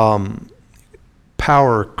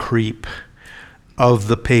power creep of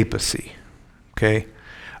the papacy. Okay.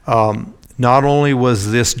 Not only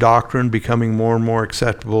was this doctrine becoming more and more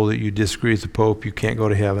acceptable that you disagree with the Pope, you can't go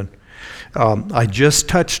to heaven. I just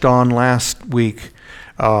touched on last week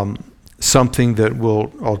something that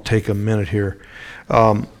I'll take a minute here.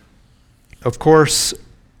 Of course,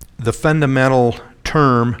 the fundamental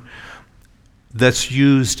term that's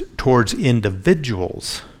used towards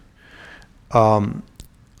individuals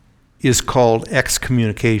is called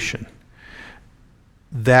excommunication.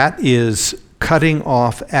 That is cutting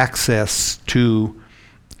off access to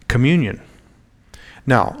communion.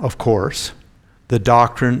 Now, of course, the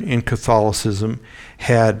doctrine in Catholicism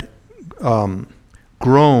had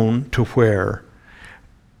grown to where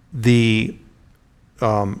the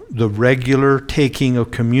regular taking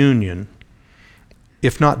of communion,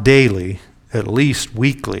 if not daily, at least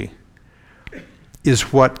weekly,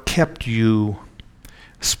 is what kept you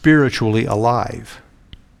spiritually alive.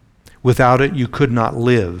 Without it, you could not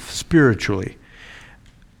live spiritually.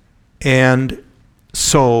 And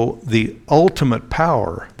so the ultimate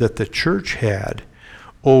power that the church had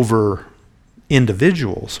over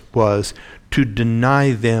individuals was to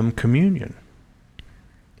deny them communion.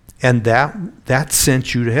 And that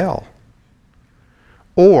sent you to hell.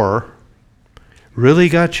 Or really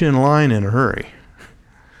got you in line in a hurry.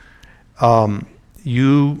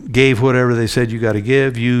 You gave whatever they said you got to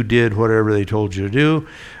give. You did whatever they told you to do,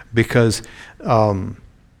 because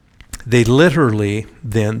they literally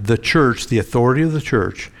then, the church, the authority of the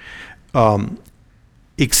church,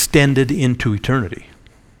 extended into eternity.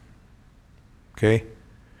 Okay?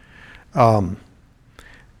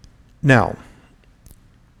 Now,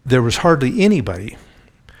 there was hardly anybody,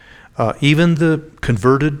 even the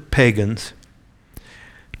converted pagans,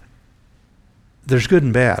 there's good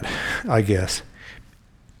and bad, I guess.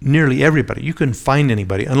 nearly everybody. You couldn't find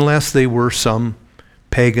anybody unless they were some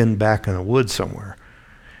pagan back in the woods somewhere.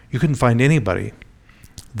 You couldn't find anybody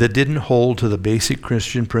that didn't hold to the basic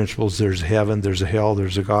Christian principles. There's a heaven, there's a hell,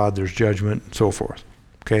 there's a God, there's judgment, and so forth.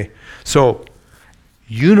 Okay? So,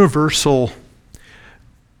 universal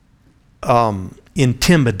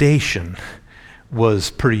intimidation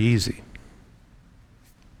was pretty easy.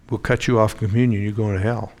 We'll cut you off communion, you're going to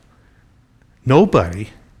hell. Nobody,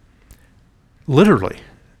 literally,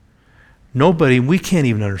 nobody, we can't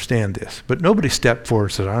even understand this, but nobody stepped forward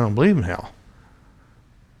and said, I don't believe in hell.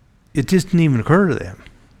 It just didn't even occur to them.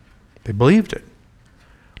 They believed it.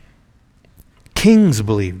 Kings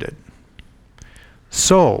believed it.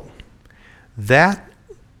 So, that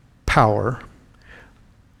power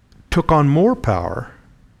took on more power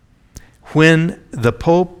when the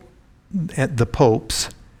popes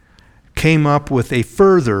came up with a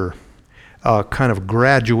further kind of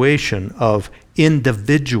graduation of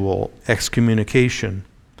individual excommunication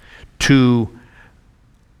to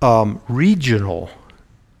regional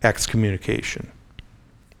excommunication.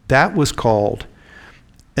 That was called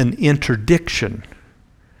an interdiction.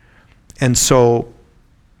 And so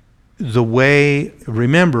the way,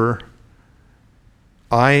 remember,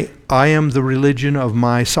 I am the religion of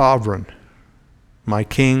my sovereign, my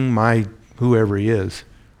king, my whoever he is.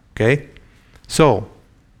 Okay? So,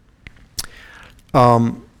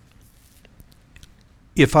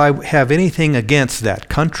 if I have anything against that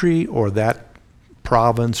country or that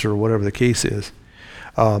province or whatever the case is,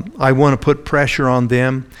 I want to put pressure on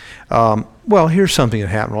them. Well, here's something that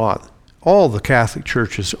happened a lot. All the Catholic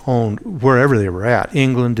churches owned wherever they were at.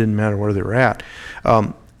 England, didn't matter where they were at.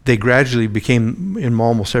 They gradually became, in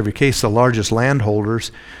almost every case, the largest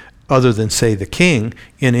landholders, other than, say, the king,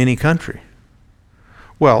 in any country.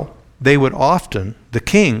 Well, they would often, the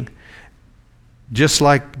king, just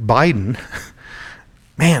like Biden,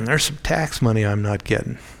 man, there's some tax money I'm not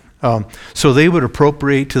getting. So they would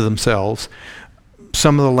appropriate to themselves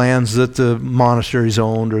some of the lands that the monasteries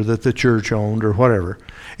owned or that the church owned or whatever,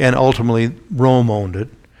 and ultimately Rome owned it.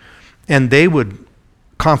 And they would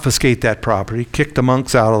confiscate that property, kick the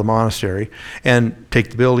monks out of the monastery, and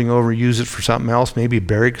take the building over, use it for something else, maybe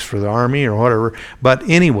barracks for the army or whatever. But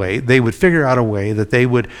anyway, they would figure out a way that they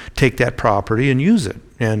would take that property and use it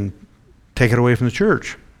and take it away from the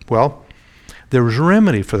church. Well, there was a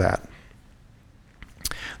remedy for that.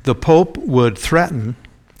 The Pope would threaten,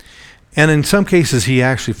 and in some cases he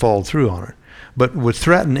actually followed through on it, but would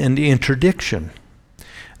threaten an interdiction.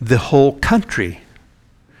 The whole country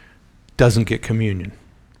doesn't get communion.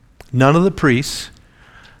 None of the priests,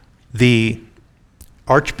 the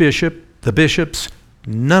archbishop, the bishops,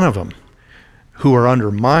 none of them who are under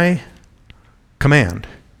my command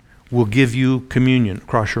will give you communion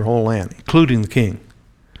across your whole land, including the king.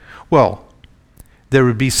 Well, there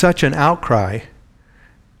would be such an outcry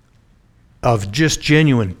of just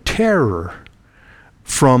genuine terror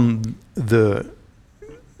from the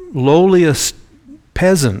lowliest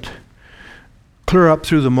peasant clear up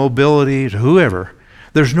through the mobility to whoever.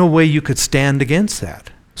 There's no way you could stand against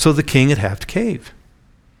that. So the king would have to cave.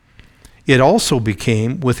 It also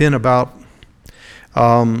became, within about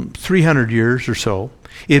 300 years or so,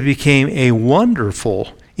 it became a wonderful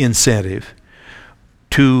incentive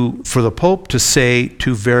for the Pope to say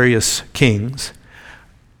to various kings,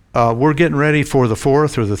 we're getting ready for the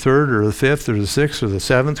 4th or the 3rd or the 5th or the 6th or the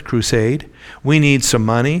 7th crusade. We need some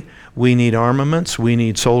money. We need armaments. We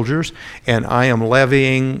need soldiers. And I am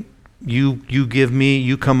levying, you give me,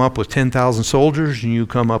 you come up with 10,000 soldiers and you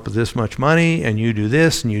come up with this much money and you do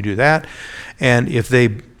this and you do that. And if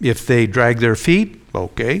they drag their feet,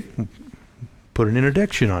 okay, put an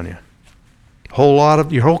interdiction on you.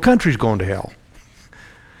 Your whole country's going to hell.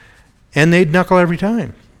 And they'd knuckle every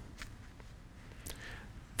time.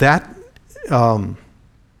 That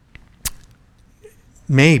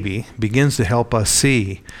maybe begins to help us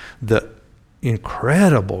see the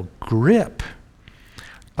incredible grip,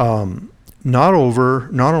 not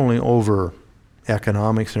only over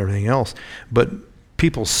economics and everything else, but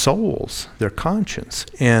people's souls, their conscience.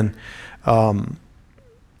 And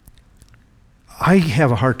I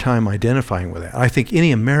have a hard time identifying with that. I think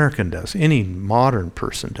any American does, any modern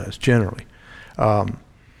person does, generally.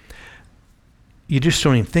 You just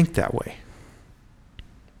don't even think that way.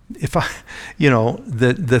 If that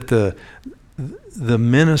the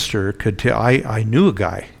minister could tell. I knew a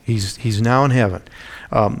guy. He's now in heaven.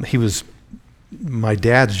 He was my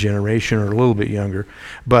dad's generation or a little bit younger,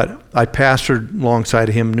 but I pastored alongside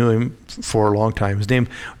of him. Knew him for a long time.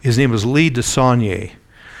 His name was Lee de Saunier,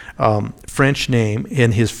 French name,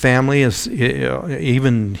 and his family is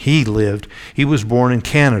even he was born in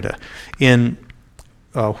Canada in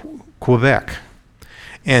Quebec.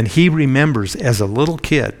 And he remembers as a little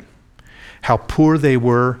kid how poor they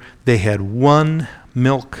were. They had one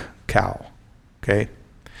milk cow, okay?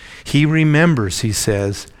 He remembers, he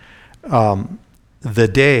says, the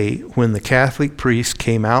day when the Catholic priest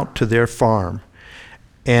came out to their farm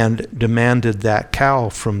and demanded that cow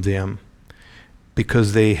from them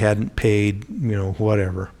because they hadn't paid,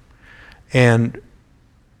 whatever, and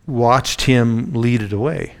watched him lead it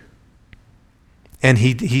away. And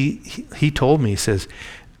he told me, he says,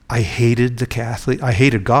 I hated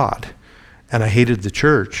God, and I hated the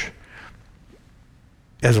church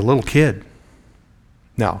as a little kid.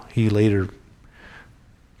 Now, he later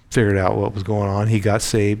figured out what was going on. He got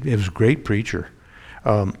saved. He was a great preacher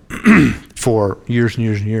for years and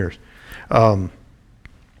years and years.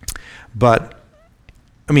 But,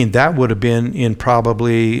 I mean, that would have been in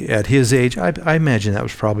probably, at his age, I imagine that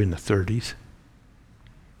was probably in the 30s.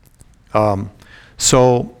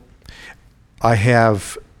 So I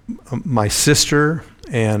have my sister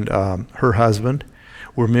and her husband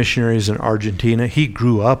were missionaries in Argentina. He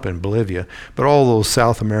grew up in Bolivia, but all those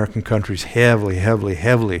South American countries, heavily, heavily,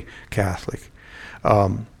 heavily Catholic.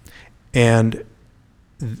 And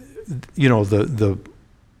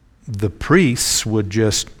the priests would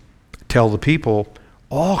just tell the people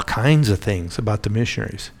all kinds of things about the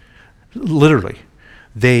missionaries. Literally,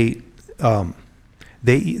 they'll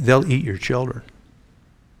eat your children.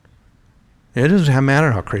 It doesn't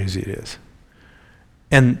matter how crazy it is.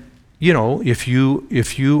 And if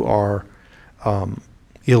you are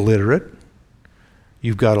illiterate,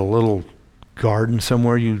 you've got a little garden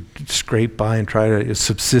somewhere you scrape by and try to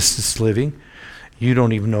subsistence living, you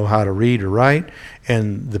don't even know how to read or write,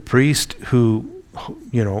 and the priest who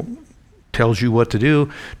tells you what to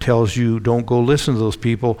do tells you don't go listen to those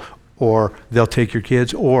people, or they'll take your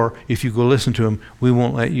kids, or if you go listen to them, we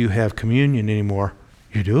won't let you have communion anymore.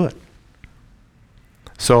 You do it.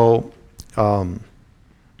 So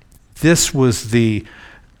this was the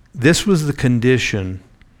condition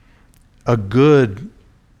a good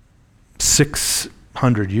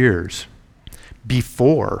 600 years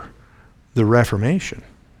before the Reformation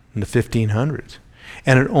in the 1500s,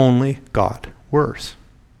 and it only got worse.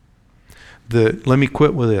 Let me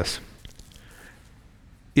quit with this.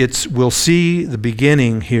 We'll see the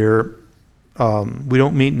beginning here. We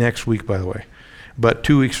don't meet next week, by the way, but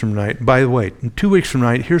 2 weeks from tonight. By the way, 2 weeks from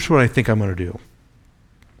tonight, here's what I think I'm going to do.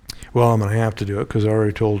 Well, I'm going to have to do it because I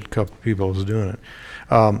already told a couple of people I was doing it.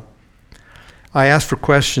 I asked for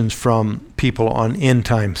questions from people on end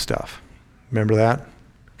time stuff. Remember that?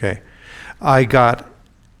 Okay.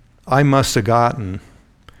 I must have gotten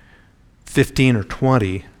 15 or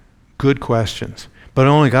 20 good questions, but I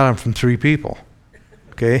only got them from 3 people.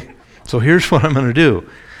 Okay? So here's what I'm going to do.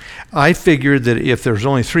 I figured that if there's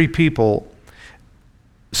only 3 people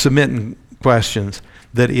submitting questions,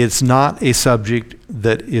 that it's not a subject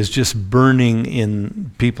that is just burning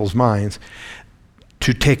in people's minds,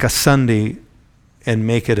 to take a Sunday and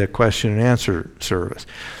make it a question and answer service.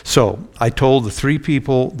 So I told the 3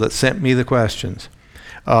 people that sent me the questions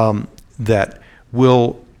that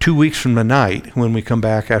we'll, 2 weeks from tonight, when we come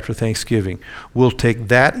back after Thanksgiving, we'll take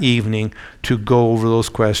that evening to go over those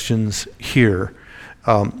questions here.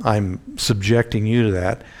 I'm subjecting you to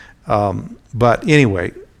that. But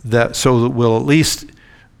anyway, so that we'll at least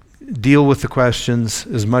deal with the questions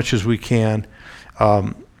as much as we can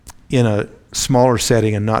in a smaller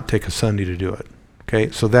setting and not take a Sunday to do it. Okay,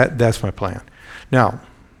 so that's my plan. Now,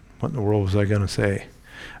 what in the world was I going to say?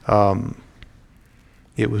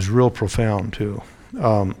 It was real profound too.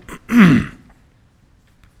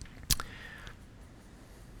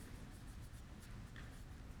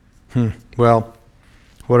 Well,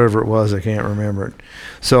 whatever it was, I can't remember it.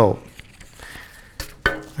 So,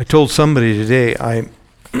 I told somebody today I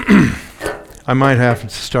might have to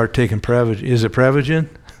start taking Prevagen. Is it Prevagen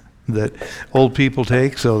that old people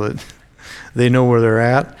take so that they know where they're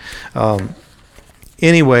at?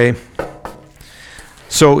 Anyway,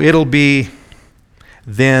 so it'll be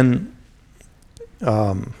then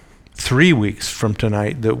 3 weeks from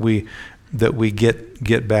tonight that we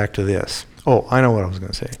get back to this. Oh, I know what I was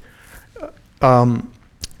going to say.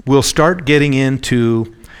 We'll start getting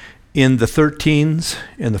into, in the 13s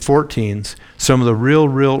and the 14s, some of the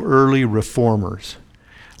real early reformers,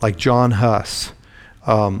 like John Huss,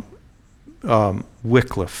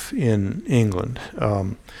 Wycliffe in England,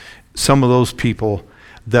 some of those people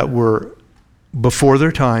that were before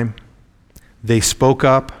their time. They spoke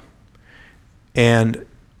up, and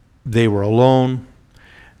they were alone.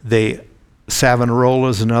 Savonarola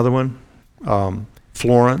is another one.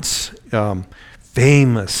 Florence,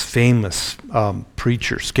 famous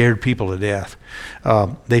preacher, scared people to death.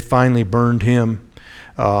 They finally burned him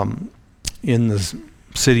in the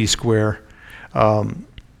city square,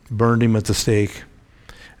 burned him at the stake.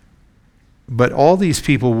 But all these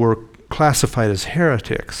people were classified as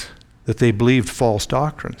heretics, that they believed false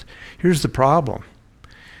doctrines. Here's the problem.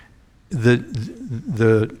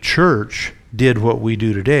 The church did what we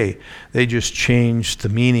do today. They just changed the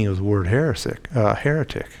meaning of the word heretic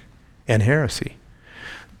and heresy.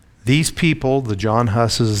 These people, the John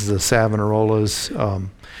Husses, the Savonarolas,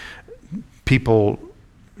 people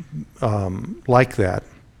like that,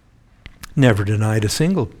 never denied a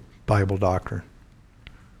single Bible doctrine.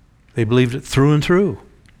 They believed it through and through.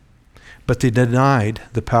 But they denied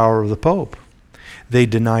the power of the Pope. They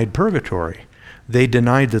denied purgatory. They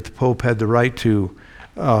denied that the Pope had the right to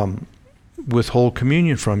withhold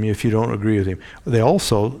communion from you if you don't agree with him. They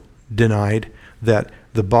also denied that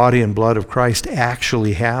the body and blood of Christ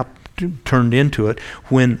actually turned into it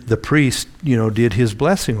when the priest, did his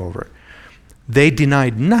blessing over it. They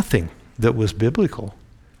denied nothing that was biblical.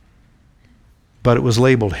 But it was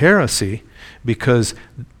labeled heresy because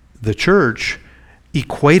the church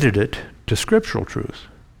equated it to scriptural truth.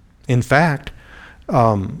 In fact,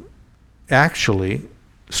 actually,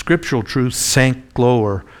 scriptural truth sank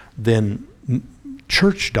lower than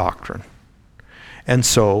church doctrine. And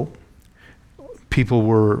so,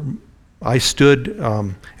 I stood,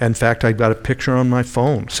 in fact, I got a picture on my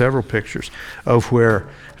phone, several pictures, of where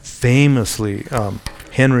famously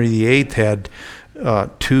Henry VIII had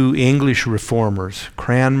two English reformers,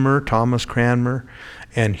 Thomas Cranmer,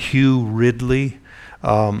 and Hugh Ridley,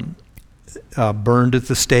 burned at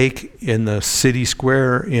the stake in the city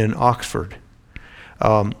square in Oxford.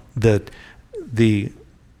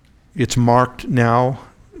 It's marked now,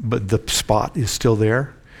 but the spot is still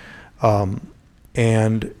there.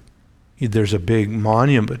 And there's a big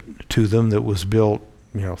monument to them that was built,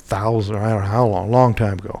 I don't know how long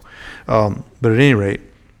time ago. But at any rate,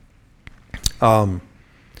 then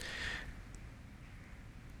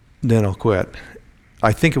I'll quit.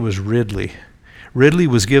 I think it was Ridley. Ridley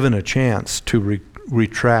was given a chance to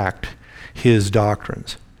retract his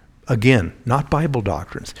doctrines. Again, not Bible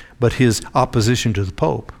doctrines, but his opposition to the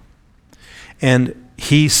Pope. And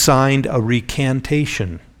he signed a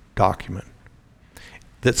recantation document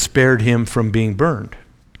that spared him from being burned.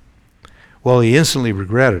 Well, he instantly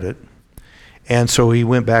regretted it. And so he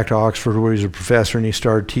went back to Oxford where he was a professor and he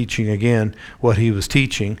started teaching again what he was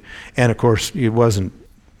teaching. And of course, it wasn't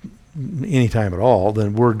any time at all.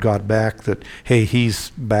 Then word got back that, hey,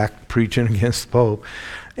 he's back preaching against the Pope.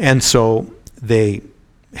 And so they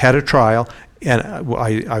had a trial, and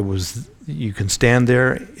you can stand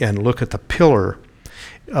there and look at the pillar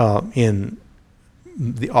in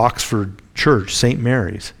the Oxford Church, St.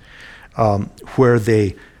 Mary's, where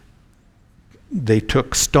they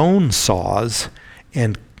took stone saws,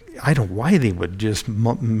 and I don't know why they would just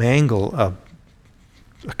mangle a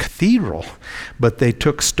cathedral, but they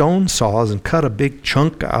took stone saws and cut a big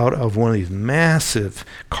chunk out of one of these massive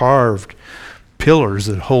carved pillars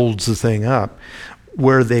that holds the thing up,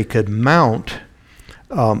 where they could mount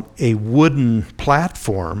a wooden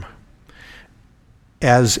platform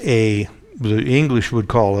as the English would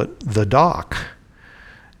call it, the dock.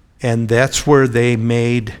 And that's where they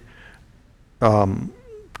made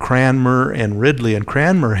Cranmer and Ridley. And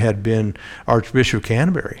Cranmer had been Archbishop of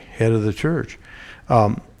Canterbury, head of the church,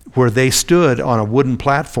 where they stood on a wooden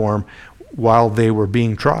platform while they were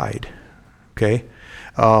being tried. Okay?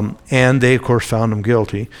 And they, of course, found him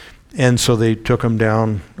guilty. And so they took him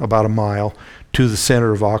down about a mile to the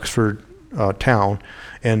center of Oxford town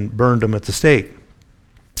and burned him at the stake.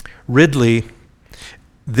 Ridley,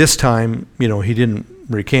 this time, he didn't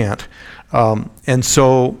recant. And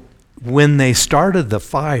so when they started the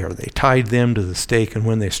fire, they tied them to the stake, and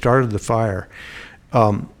when they started the fire,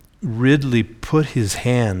 Ridley put his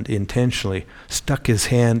hand intentionally, stuck his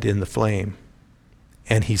hand in the flame,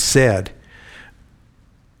 and he said,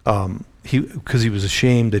 because he was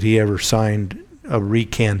ashamed that he ever signed a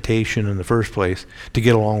recantation in the first place to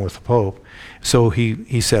get along with the Pope. So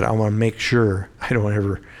he said, I want to make sure I don't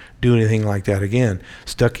ever do anything like that again.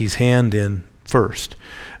 Stuck his hand in first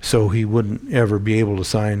so he wouldn't ever be able to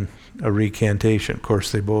sign a recantation. Of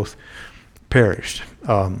course, they both perished.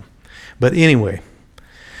 But anyway,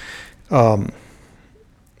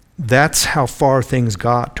 that's how far things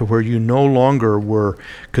got, to where you no longer were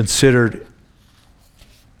considered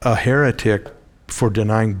a heretic for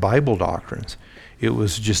denying Bible doctrines. It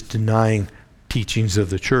was just denying teachings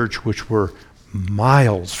of the church, which were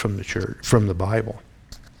miles from the church, from the Bible.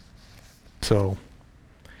 So,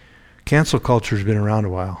 cancel culture has been around a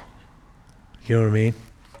while. You know what I mean?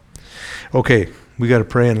 Okay, we got to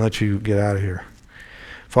pray and let you get out of here.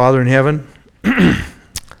 Father in heaven,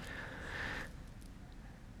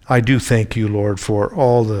 I do thank you, Lord, for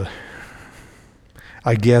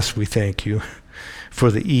I guess we thank you for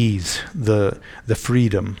the ease, the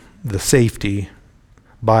freedom, the safety,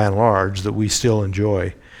 by and large, that we still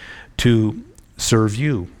enjoy to serve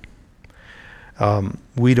you.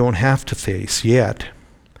 We don't have to face yet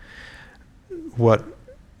what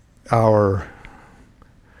our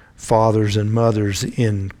fathers and mothers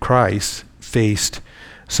in Christ faced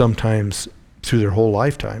sometimes through their whole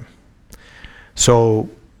lifetime. So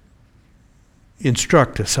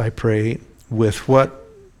instruct us, I pray, with what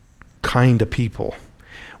kind of people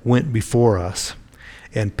went before us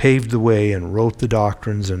and paved the way and wrote the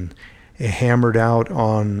doctrines and hammered out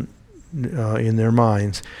on in their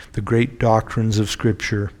minds the great doctrines of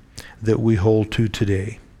Scripture that we hold to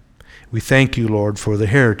today. We thank you, Lord, for the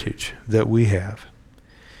heritage that we have.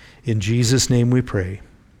 In Jesus' name we pray.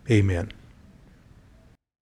 Amen.